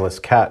this hairless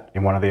cat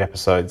in one of the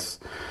episodes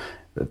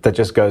that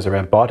just goes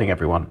around biting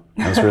everyone.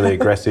 And it's really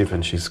aggressive,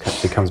 and she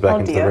comes back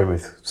into the room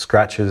with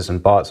scratches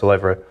and bites all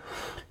over her.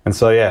 And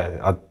so,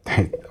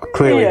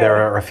 clearly there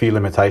are a few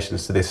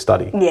limitations to this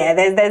study. Yeah,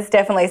 there's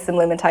definitely some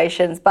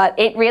limitations, but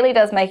it really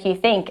does make you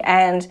think.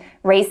 And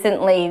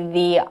recently,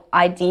 the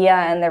idea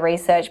and the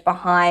research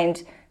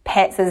behind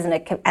pets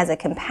as a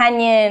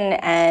companion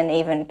and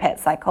even pet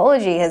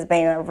psychology has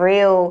been a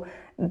real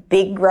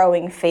big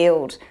growing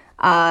field,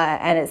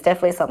 and it's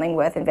definitely something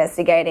worth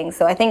investigating.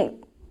 So I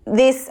think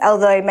this,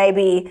 although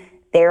maybe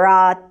there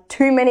are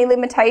too many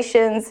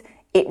limitations,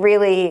 it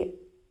really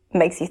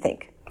makes you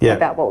think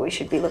about what we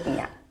should be looking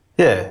at.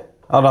 Yeah,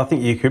 and I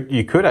think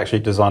you could actually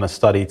design a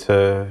study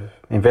to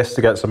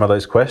investigate some of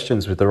those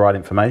questions with the right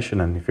information,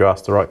 and if you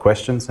asked the right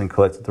questions and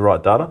collected the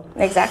right data.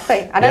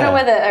 Exactly. I don't know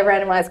whether a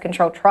randomised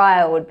controlled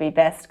trial would be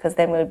best, because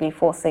then we would be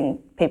forcing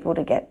people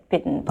to get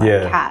bitten by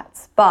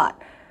cats,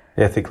 but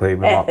ethically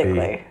might be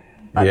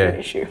an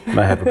issue.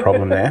 May have a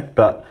problem there,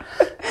 but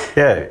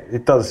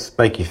it does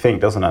make you think,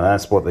 doesn't it?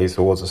 That's what these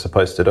awards are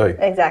supposed to do.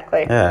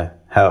 Exactly. Yeah.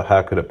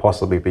 How could it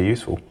possibly be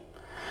useful?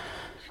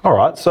 All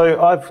right.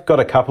 So I've got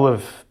a couple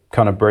of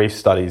kind of brief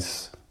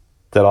studies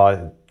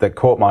that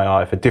caught my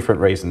eye for different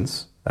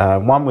reasons.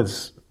 One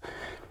was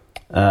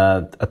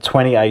a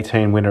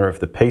 2018 winner of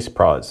the Peace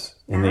Prize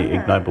in the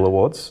Ignobel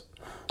Awards,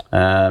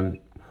 and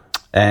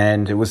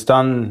it was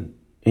done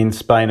in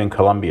Spain and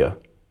Colombia.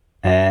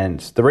 And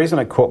the reason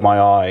it caught my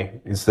eye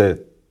is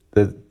that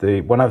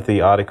the one of the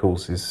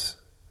articles is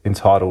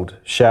entitled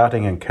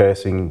 "Shouting and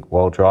Cursing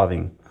While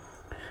Driving: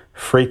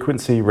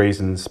 Frequency,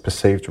 Reasons,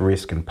 Perceived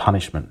Risk and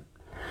Punishment."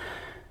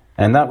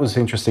 And that was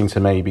interesting to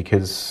me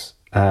because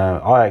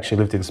I actually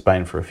lived in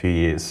Spain for a few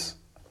years,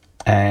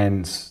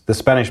 and the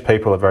Spanish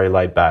people are very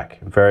laid back,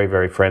 very,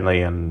 very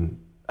friendly, and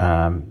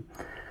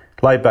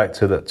laid back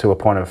to a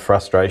point of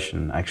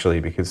frustration, actually,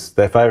 because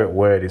their favourite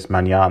word is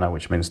mañana,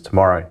 which means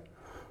tomorrow.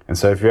 And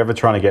so if you're ever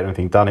trying to get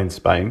anything done in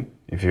Spain,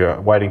 if you're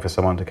waiting for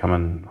someone to come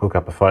and hook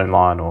up a phone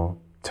line or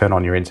turn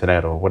on your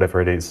internet or whatever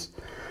it is,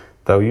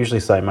 they'll usually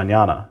say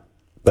mañana,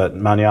 but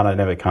mañana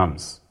never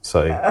comes.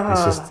 So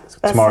it's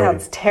just tomorrow.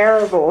 That sounds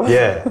terrible.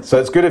 Yeah. So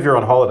it's good if you're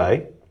on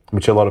holiday,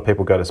 which a lot of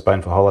people go to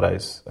Spain for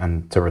holidays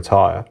and to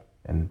retire,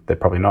 and they're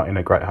probably not in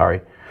a great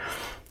hurry.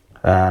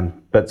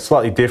 But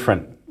slightly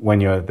different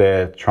when you're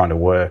there trying to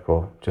work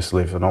or just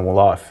live a normal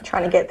life.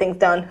 Trying to get things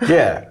done.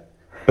 Yeah.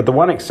 But the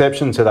one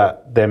exception to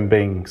that, them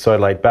being so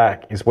laid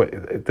back, is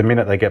the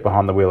minute they get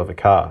behind the wheel of a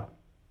car,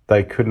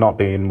 they could not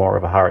be in more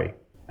of a hurry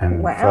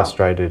and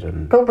frustrated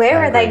and But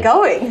where angry. are they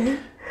going?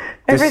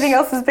 Everything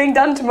else is being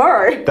done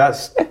tomorrow.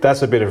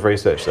 That's a bit of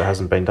research that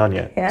hasn't been done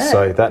yet. Yeah.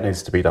 So that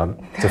needs to be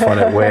done to find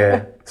out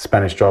where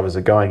Spanish drivers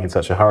are going in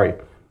such a hurry.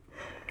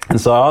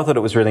 And so I thought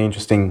it was really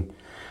interesting.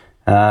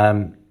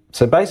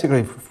 So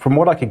basically, from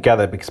what I could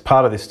gather, because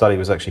part of this study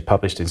was actually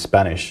published in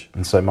Spanish,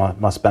 and so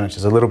my Spanish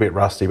is a little bit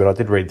rusty, but I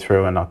did read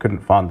through and I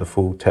couldn't find the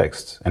full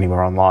text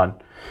anywhere online.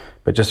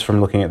 But just from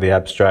looking at the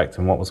abstract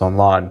and what was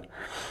online,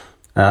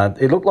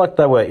 it looked like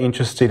they were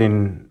interested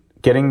in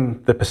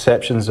getting the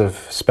perceptions of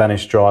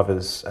Spanish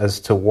drivers as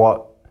to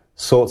what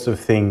sorts of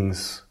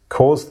things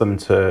cause them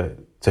to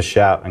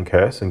shout and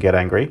curse and get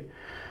angry,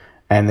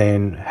 and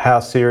then how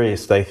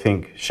serious they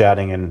think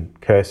shouting and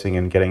cursing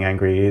and getting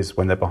angry is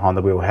when they're behind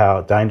the wheel,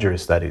 how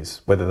dangerous that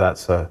is, whether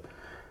that's a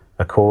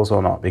cause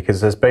or not. Because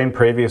there's been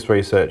previous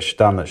research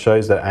done that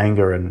shows that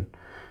anger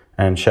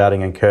and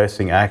shouting and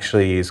cursing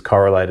actually is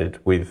correlated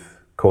with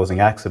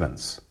causing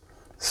accidents.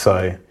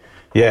 So,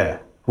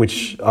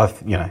 which I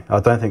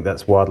don't think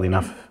that's widely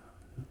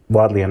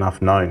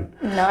enough known.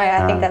 No,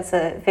 I think that's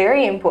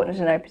very important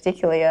to know,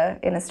 particularly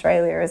in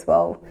Australia as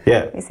well.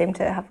 Yeah. We seem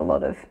to have a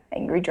lot of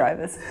angry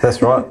drivers.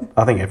 That's right.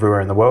 I think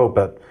everywhere in the world,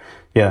 but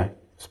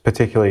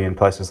particularly in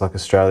places like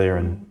Australia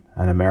and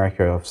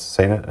America, I've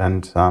seen it,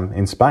 and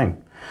in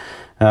Spain.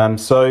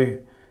 So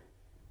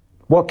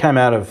what came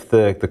out of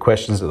the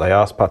questions that they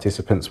asked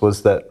participants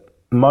was that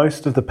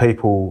most of the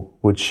people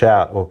would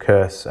shout or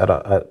curse at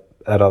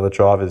other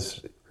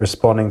drivers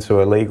responding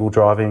to illegal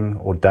driving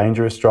or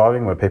dangerous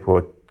driving, where people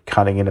were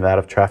cutting in and out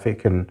of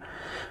traffic and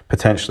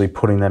potentially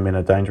putting them in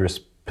a dangerous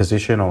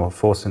position or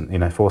forcing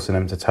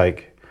them to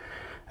take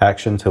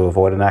action to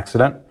avoid an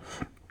accident.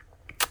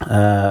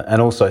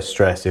 And also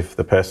stress. If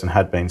the person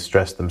had been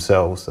stressed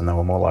themselves, then they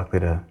were more likely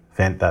to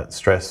vent that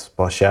stress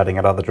by shouting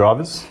at other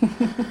drivers.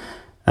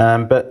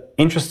 But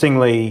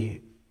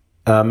interestingly,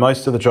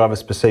 most of the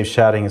drivers perceive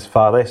shouting as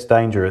far less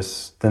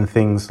dangerous than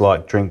things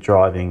like drink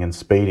driving and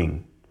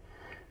speeding.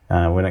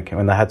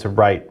 When they had to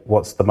rate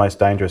what's the most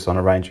dangerous on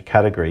a range of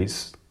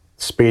categories,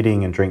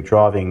 speeding and drink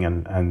driving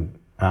and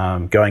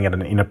going at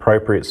an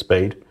inappropriate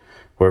speed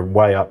were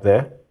way up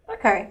there.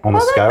 Okay. On the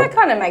scale. That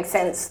kind of makes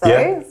sense, though.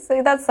 Yeah.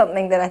 So that's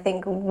something that I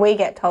think we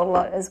get told a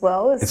lot as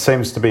well. It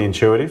seems to be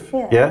intuitive.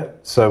 Yeah.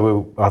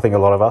 So I think a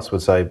lot of us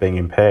would say being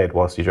impaired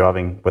whilst you're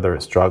driving, whether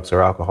it's drugs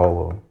or alcohol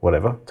or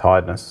whatever,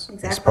 tiredness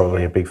is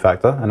probably a big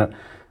factor. And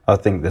I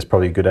think there's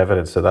probably good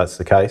evidence that that's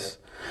the case.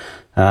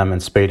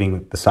 And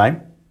speeding the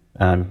same.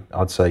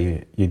 I'd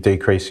say you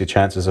decrease your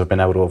chances of being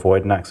able to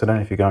avoid an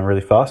accident if you're going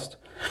really fast.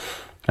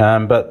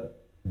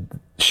 But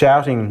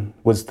shouting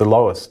was the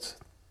lowest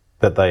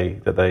that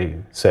they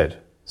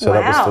said. So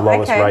that was the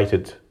lowest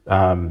rated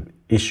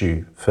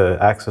issue for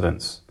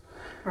accidents,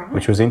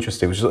 which was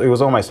interesting. It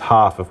was almost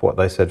half of what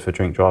they said for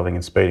drink driving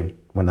and speeding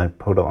when they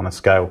put it on a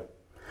scale.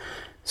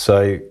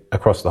 So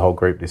across the whole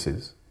group this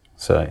is.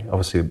 So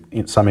obviously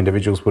some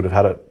individuals would have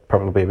had it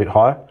probably a bit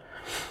higher.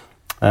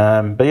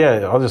 But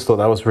yeah, I just thought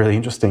that was really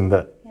interesting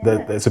that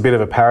it's a bit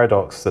of a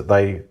paradox that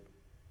they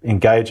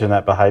engage in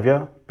that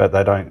behaviour, but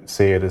they don't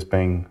see it as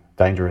being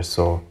dangerous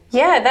or...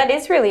 Yeah, that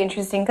is really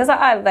interesting because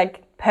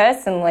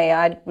personally,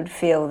 I would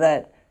feel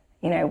that,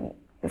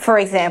 for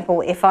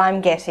example, if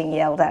I'm getting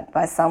yelled at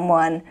by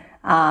someone,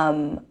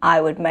 I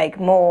would make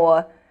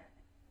more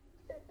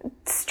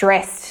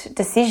stressed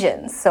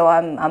decisions. So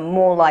I'm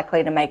more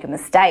likely to make a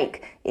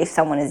mistake if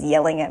someone is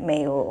yelling at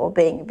me or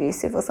being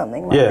abusive or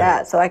something like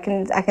that. So I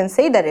can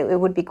see that it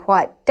would be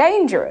quite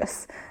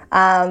dangerous.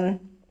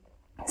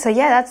 So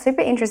yeah, that's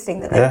super interesting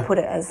that they put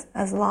it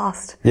as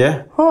last.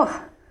 Yeah.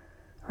 Oh,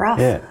 rough.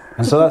 Yeah,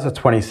 and so that's a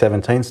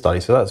 2017 study.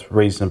 So that's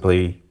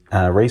reasonably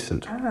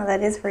recent. Oh,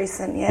 that is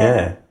recent. Yeah.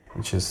 Yeah,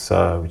 which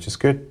is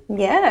good.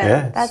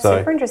 Yeah, that's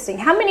super interesting.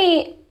 How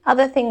many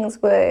other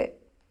things were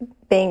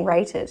being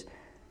rated?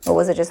 Or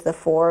was it just the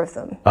 4 of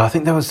them? I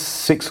think there was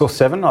 6 or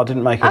 7. I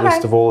didn't make a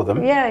list of all of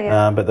them.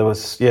 Yeah. But there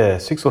was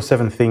 6 or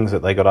 7 things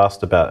that they got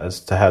asked about as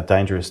to how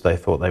dangerous they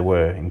thought they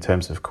were in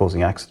terms of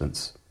causing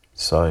accidents.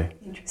 So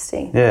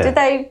interesting. Yeah. Did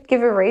they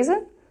give a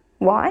reason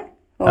why?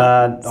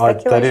 They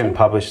didn't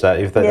publish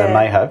that. They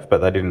may have, but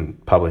they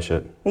didn't publish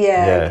it.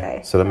 Yeah.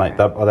 Okay. So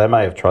they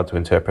may have tried to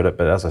interpret it,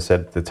 but as I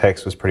said, the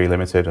text was pretty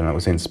limited and it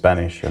was in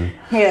Spanish. And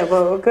yeah,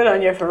 well, good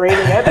on you for reading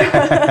it.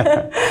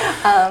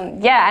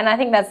 And I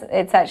think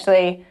it's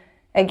actually,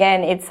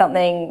 again, it's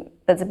something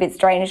that's a bit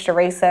strange to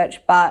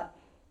research, but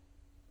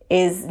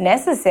is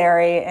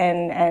necessary.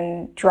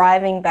 And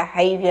driving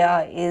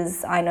behaviour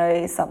is, I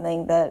know,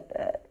 something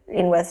that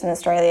in Western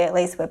Australia, at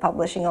least, we're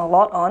publishing a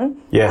lot on.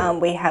 Yeah.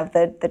 We have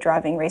the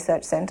Driving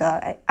Research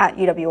Centre at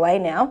UWA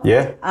now.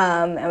 Yeah.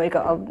 And we've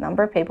got a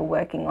number of people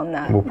working on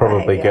that. We'll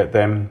probably get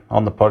them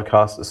on the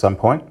podcast at some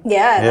point.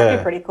 Yeah, that'd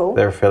be pretty cool.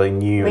 They're a fairly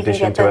new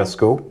addition to our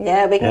school.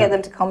 Yeah, we can get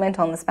them to comment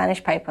on the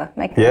Spanish paper,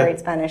 make them read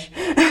Spanish.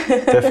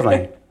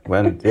 Definitely.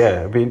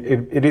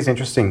 It is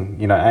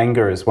interesting.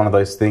 Anger is one of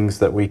those things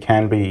that we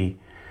can be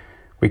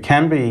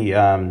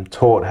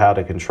taught how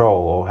to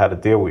control or how to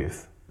deal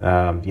with.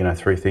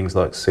 Through things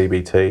like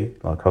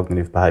CBT, like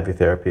cognitive behaviour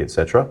therapy,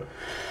 etc.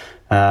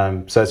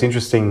 So it's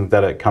interesting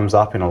that it comes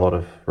up in a lot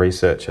of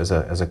research as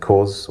a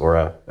cause or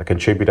a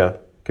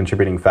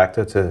contributing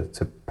factor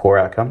to poor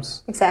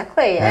outcomes.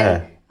 Exactly.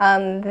 Yeah.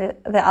 And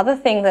the other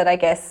thing that I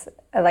guess,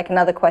 like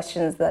another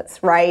question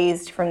that's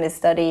raised from this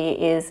study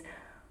is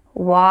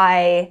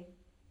why,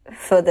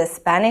 for the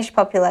Spanish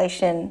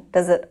population,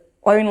 does it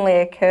only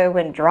occur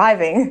when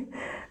driving?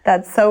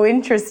 That's so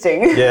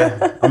interesting.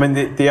 Yeah. I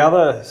mean, the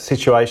other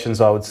situations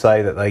I would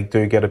say that they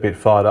do get a bit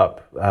fired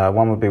up,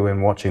 one would be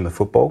when watching the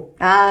football.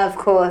 Ah, of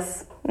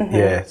course. Mm-hmm.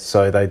 Yeah,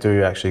 so they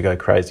do actually go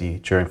crazy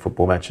during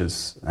football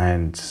matches.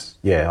 And,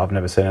 I've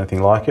never seen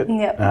anything like it.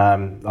 Yep.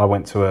 I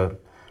went to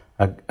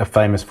a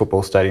famous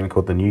football stadium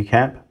called the Nou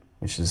Camp,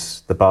 which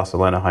is the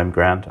Barcelona home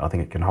ground. I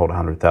think it can hold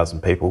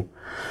 100,000 people.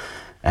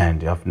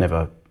 And I've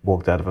never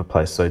walked out of a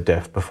place so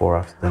deaf before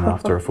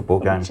after a football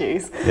game.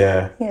 Jeez.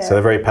 Yeah. So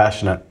they're very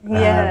passionate.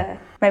 Yeah.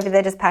 Maybe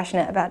they're just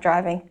passionate about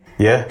driving.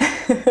 Yeah,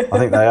 I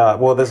think they are.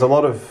 Well, there's a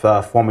lot of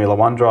Formula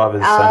One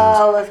drivers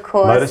and of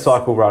course,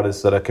 motorcycle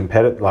riders that are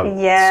competitive,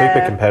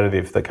 super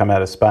competitive, that come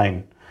out of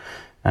Spain.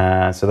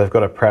 So they've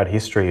got a proud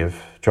history of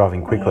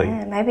driving quickly.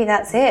 Yeah, maybe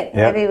that's it.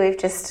 Yep. Maybe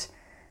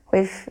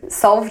we've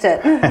solved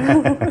it.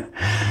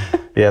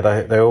 Yeah,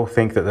 they all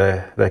think that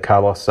they're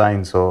Carlos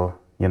Sainz or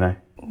Yeah.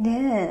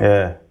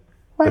 Yeah.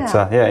 Wow.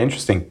 But,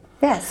 interesting.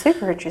 Yeah,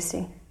 super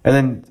interesting. And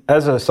then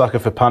as a sucker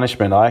for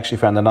punishment, I actually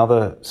found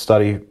another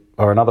study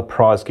or another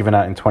prize given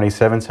out in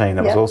 2017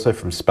 that was also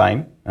from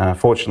Spain.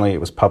 Fortunately, it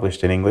was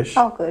published in English.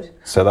 Oh, good.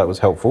 So that was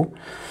helpful.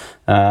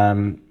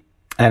 And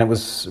it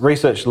was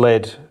research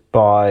led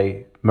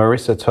by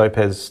Marisa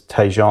Topez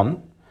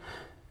Tejon.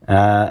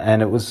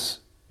 And it was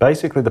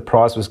basically the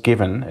prize was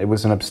given, it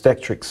was an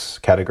obstetrics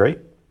category.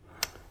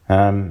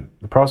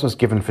 The prize was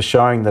given for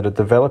showing that a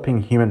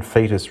developing human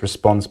fetus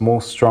responds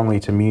more strongly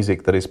to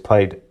music that is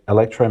played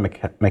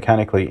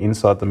electromechanically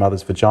inside the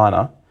mother's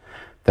vagina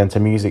than to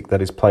music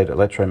that is played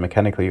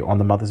electromechanically on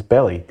the mother's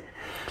belly.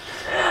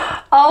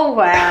 Oh,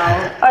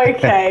 wow.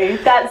 Okay,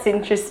 that's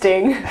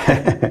interesting.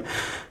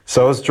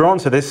 So I was drawn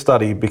to this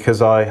study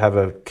because I have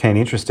a keen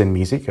interest in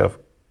music. I've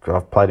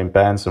I've played in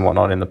bands and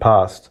whatnot in the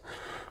past,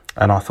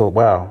 and I thought,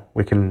 wow,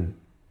 we can,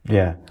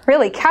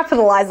 really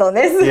capitalise on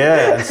this.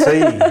 Yeah, and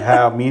see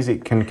how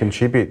music can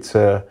contribute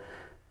to,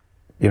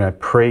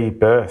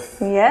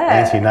 pre-birth,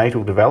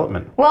 antenatal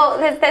development. Well,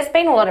 there's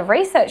been a lot of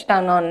research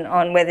done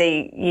on whether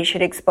you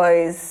should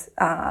expose,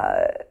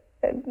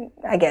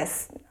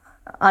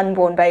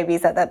 unborn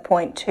babies at that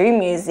point to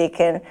music,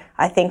 and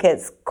I think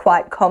it's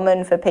quite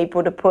common for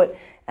people to put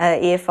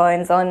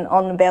earphones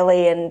on the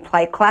belly and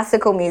play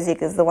classical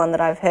music is the one that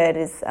I've heard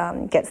is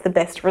gets the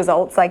best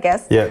results, I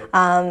guess.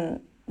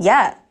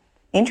 Yeah.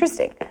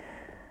 Interesting.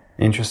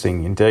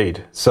 Interesting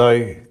indeed.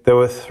 So there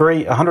were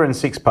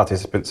 106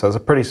 participants, so it was a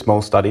pretty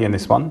small study in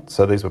this one.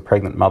 So these were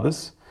pregnant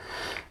mothers,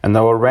 and they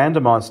were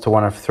randomised to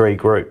one of three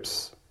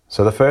groups.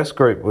 So the first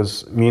group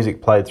was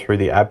music played through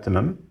the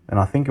abdomen, and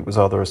I think it was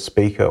either a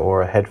speaker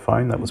or a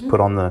headphone that was put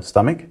on the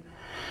stomach.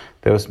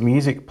 There was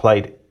music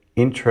played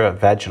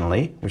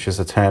intravaginally, which is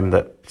a term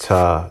that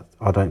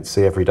I don't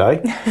see every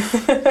day.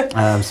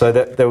 So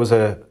that there was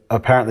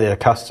apparently a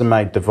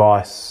custom-made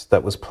device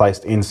that was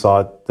placed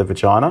inside the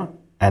vagina,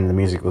 and the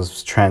music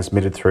was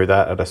transmitted through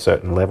that at a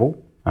certain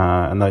level.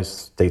 And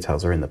those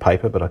details are in the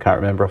paper, but I can't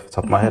remember off the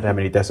top of my head how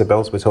many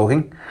decibels we're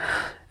talking.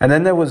 And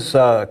then there was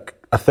a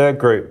third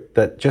group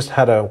that just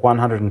had a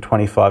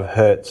 125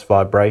 hertz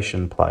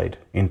vibration played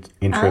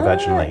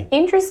intravaginally.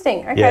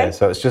 Interesting. Okay. Yeah,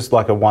 so it's just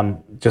like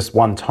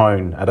one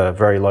tone at a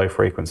very low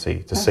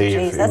frequency to see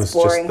if it was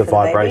just the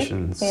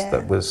vibrations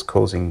that was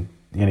causing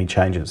any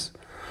changes.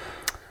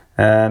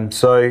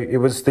 So it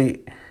was the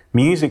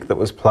music that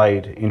was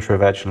played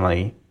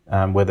intravaginally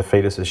where the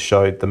fetuses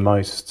showed the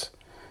most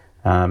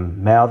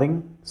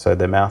mouthing, so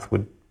their mouth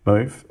would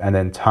move, and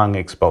then tongue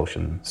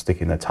expulsion,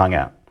 sticking their tongue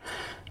out.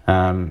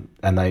 And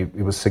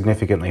it was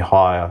significantly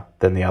higher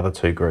than the other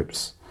two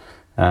groups.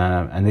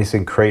 And this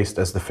increased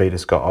as the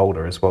fetus got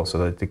older as well.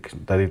 So they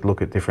did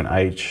look at different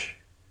age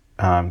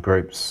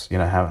groups,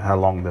 how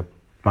long the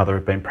mother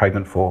had been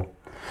pregnant for.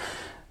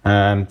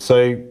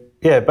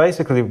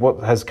 Basically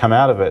what has come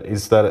out of it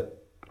is that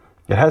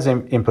it has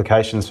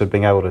implications for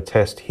being able to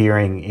test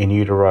hearing in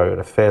utero at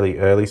a fairly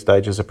early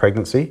stages of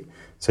pregnancy.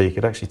 So you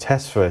could actually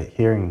test for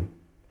hearing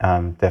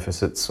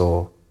deficits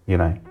or,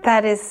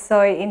 That is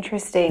so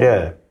interesting.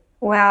 Yeah.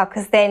 Wow,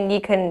 because then you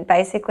can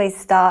basically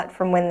start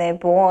from when they're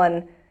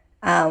born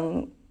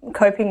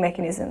coping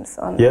mechanisms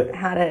on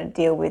how to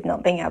deal with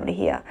not being able to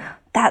hear.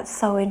 That's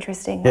so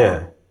interesting. Yeah.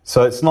 Wow.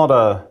 So it's not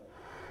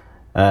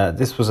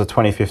this was a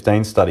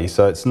 2015 study,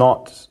 so it's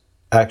not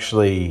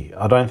actually,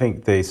 I don't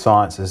think the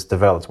science has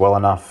developed well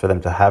enough for them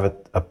to have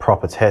a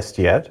proper test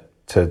yet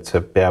to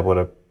be able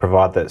to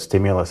provide that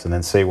stimulus and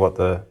then see what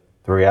the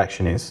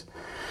reaction is.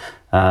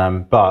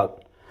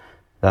 But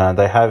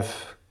they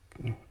have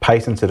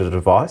patented a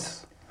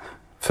device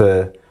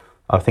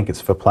I think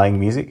it's for playing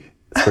music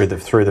through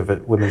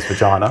the women's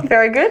vagina.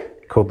 Very good.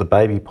 Called the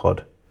baby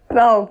pod.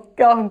 Oh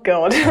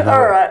God.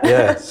 All right.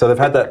 Yeah, so they've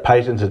had that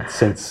patented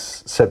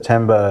since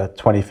September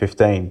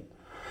 2015.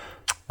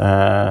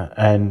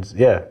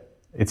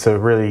 It's a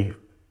really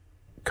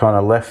kind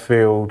of left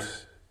field,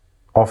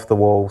 off the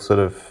wall sort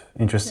of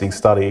interesting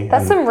study.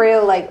 That's some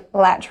real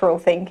lateral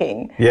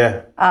thinking.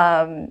 Yeah.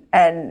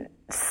 And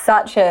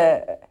such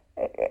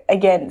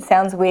again,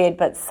 sounds weird,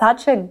 but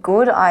such a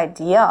good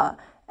idea,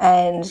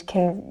 and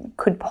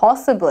could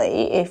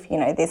possibly, if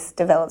this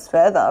develops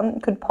further,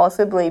 could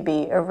possibly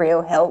be a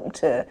real help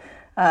to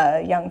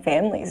young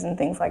families and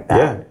things like that.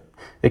 Yeah,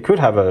 it could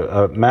have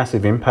a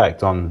massive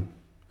impact on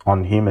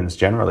humans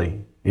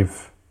generally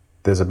if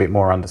there's a bit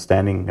more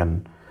understanding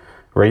and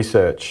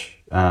research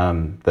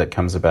that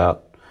comes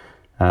about,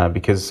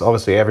 because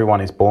obviously everyone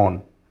is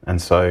born,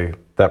 and so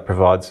that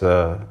provides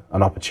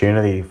an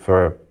opportunity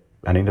for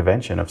an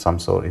intervention of some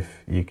sort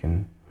if you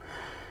can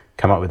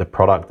come up with a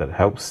product that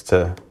helps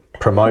to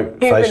promote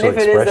facial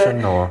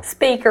expression or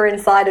speaker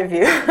inside of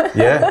you.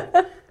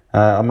 Yeah.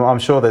 I'm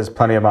sure there's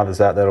plenty of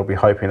mothers out there that'll be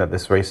hoping that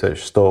this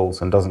research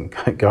stalls and doesn't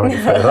go any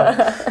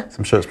further. So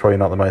I'm sure it's probably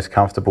not the most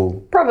comfortable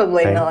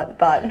Probably thing. not,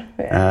 but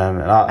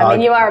I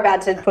mean, you are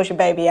about to push a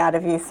baby out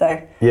of you, so...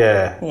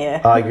 Yeah.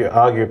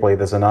 Arguably,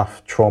 there's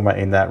enough trauma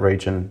in that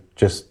region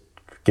just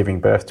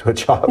giving birth to a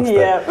child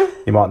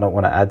that you might not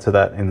want to add to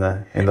that in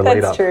the lead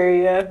up. That's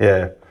true, yeah.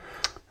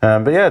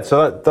 Yeah.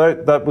 So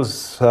that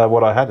was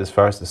what I had as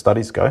far as the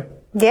studies go.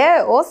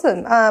 Yeah,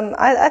 awesome.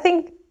 I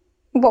think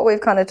what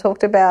we've kind of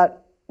talked about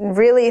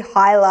really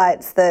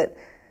highlights that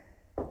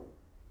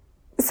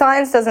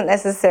science doesn't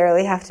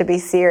necessarily have to be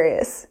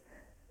serious.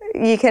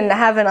 You can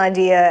have an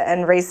idea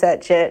and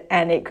research it,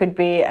 and it could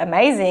be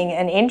amazing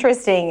and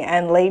interesting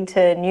and lead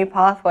to new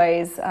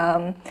pathways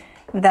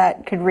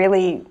that could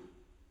really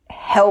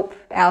help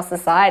our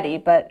society,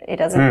 but it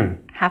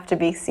doesn't have to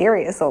be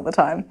serious all the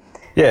time.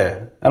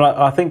 Yeah, and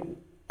I think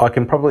I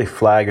can probably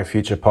flag a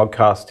future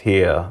podcast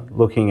here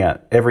looking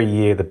at every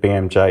year the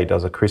BMJ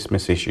does a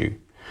Christmas issue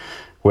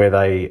where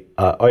they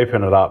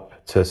open it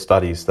up to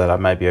studies that are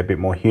maybe a bit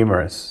more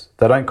humorous.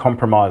 They don't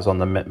compromise on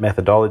the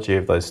methodology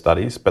of those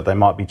studies, but they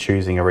might be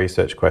choosing a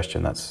research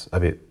question that's a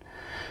bit,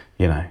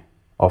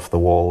 off the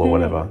wall or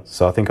whatever.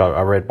 So I think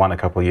I read one a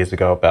couple of years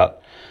ago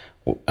about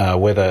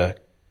whether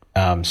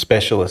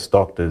specialist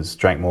doctors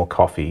drank more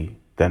coffee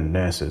than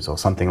nurses or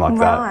something like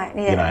that.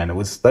 Yeah. And it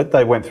was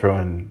they went through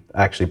and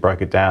actually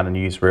broke it down and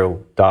used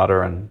real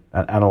data and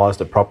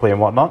analysed it properly and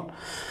whatnot,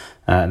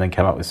 and then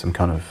came up with some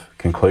kind of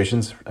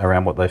conclusions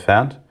around what they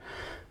found.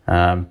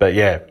 But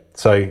yeah,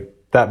 so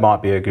that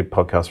might be a good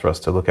podcast for us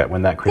to look at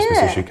when that Christmas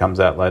issue comes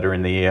out later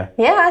in the year.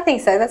 Yeah, I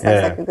think so. That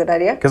sounds like a good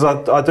idea. Because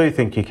I do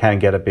think you can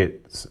get a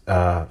bit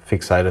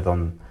fixated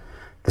on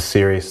the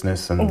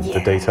seriousness and the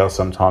details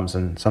sometimes,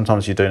 and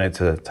sometimes you do need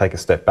to take a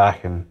step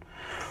back and,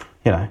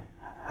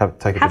 have a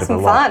bit of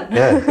some fun. be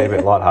a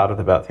bit lighthearted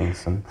about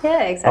things. And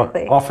yeah,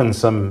 exactly. Often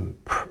some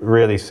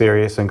really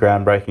serious and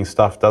groundbreaking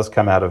stuff does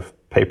come out of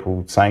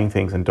people saying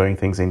things and doing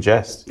things in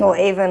jest. Or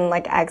even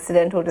like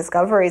accidental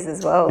discoveries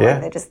as well. Yeah.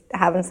 Like they're just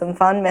having some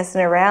fun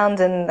messing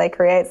around and they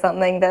create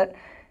something that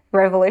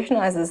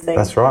revolutionises things.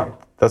 That's right.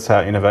 That's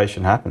how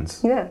innovation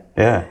happens. Yeah.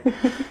 Yeah.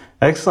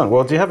 Excellent.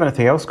 Well, do you have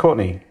anything else,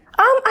 Courtney?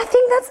 I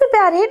think that's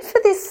about it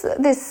for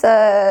this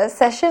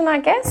session, I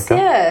guess.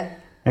 Okay. Yeah.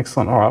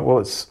 Excellent. All right. Well,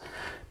 it's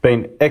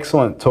been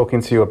excellent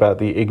talking to you about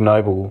the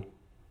Ignobel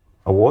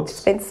Awards.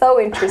 It's been so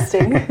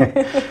interesting.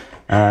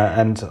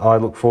 And I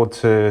look forward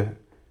to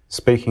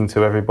speaking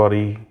to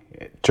everybody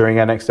during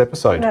our next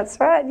episode. That's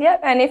right, yep.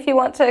 And if you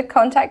want to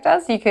contact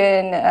us, you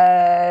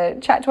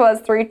can chat to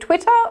us through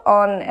Twitter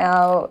on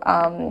our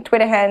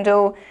Twitter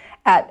handle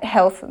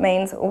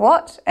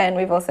 @healthmeanswhat, and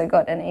we've also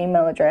got an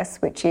email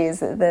address which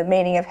is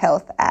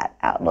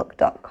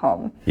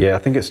themeaningofhealth@outlook.com. Yeah, I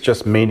think it's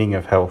just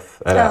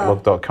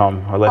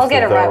meaningofhealth@outlook.com. I'll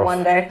get it right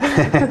one day.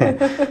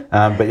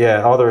 But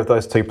yeah, either of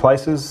those two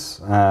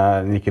places,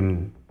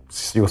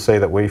 you'll see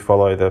that we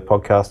follow the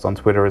podcast on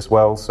Twitter as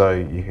well. So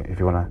if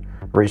you want to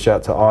reach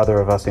out to either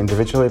of us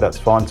individually, that's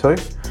fine too.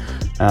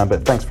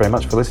 But thanks very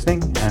much for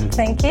listening, and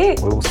thank you.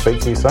 We will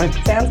speak to you soon.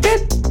 Sounds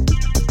good.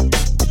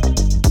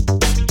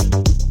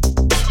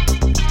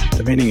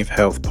 The Meaning of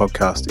Health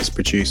podcast is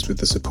produced with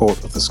the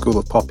support of the School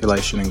of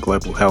Population and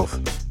Global Health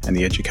and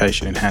the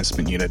Education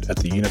Enhancement Unit at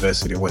the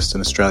University of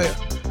Western Australia.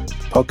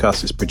 The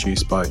podcast is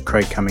produced by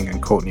Craig Cumming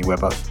and Courtney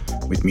Webber,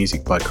 with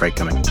music by Craig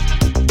Cumming.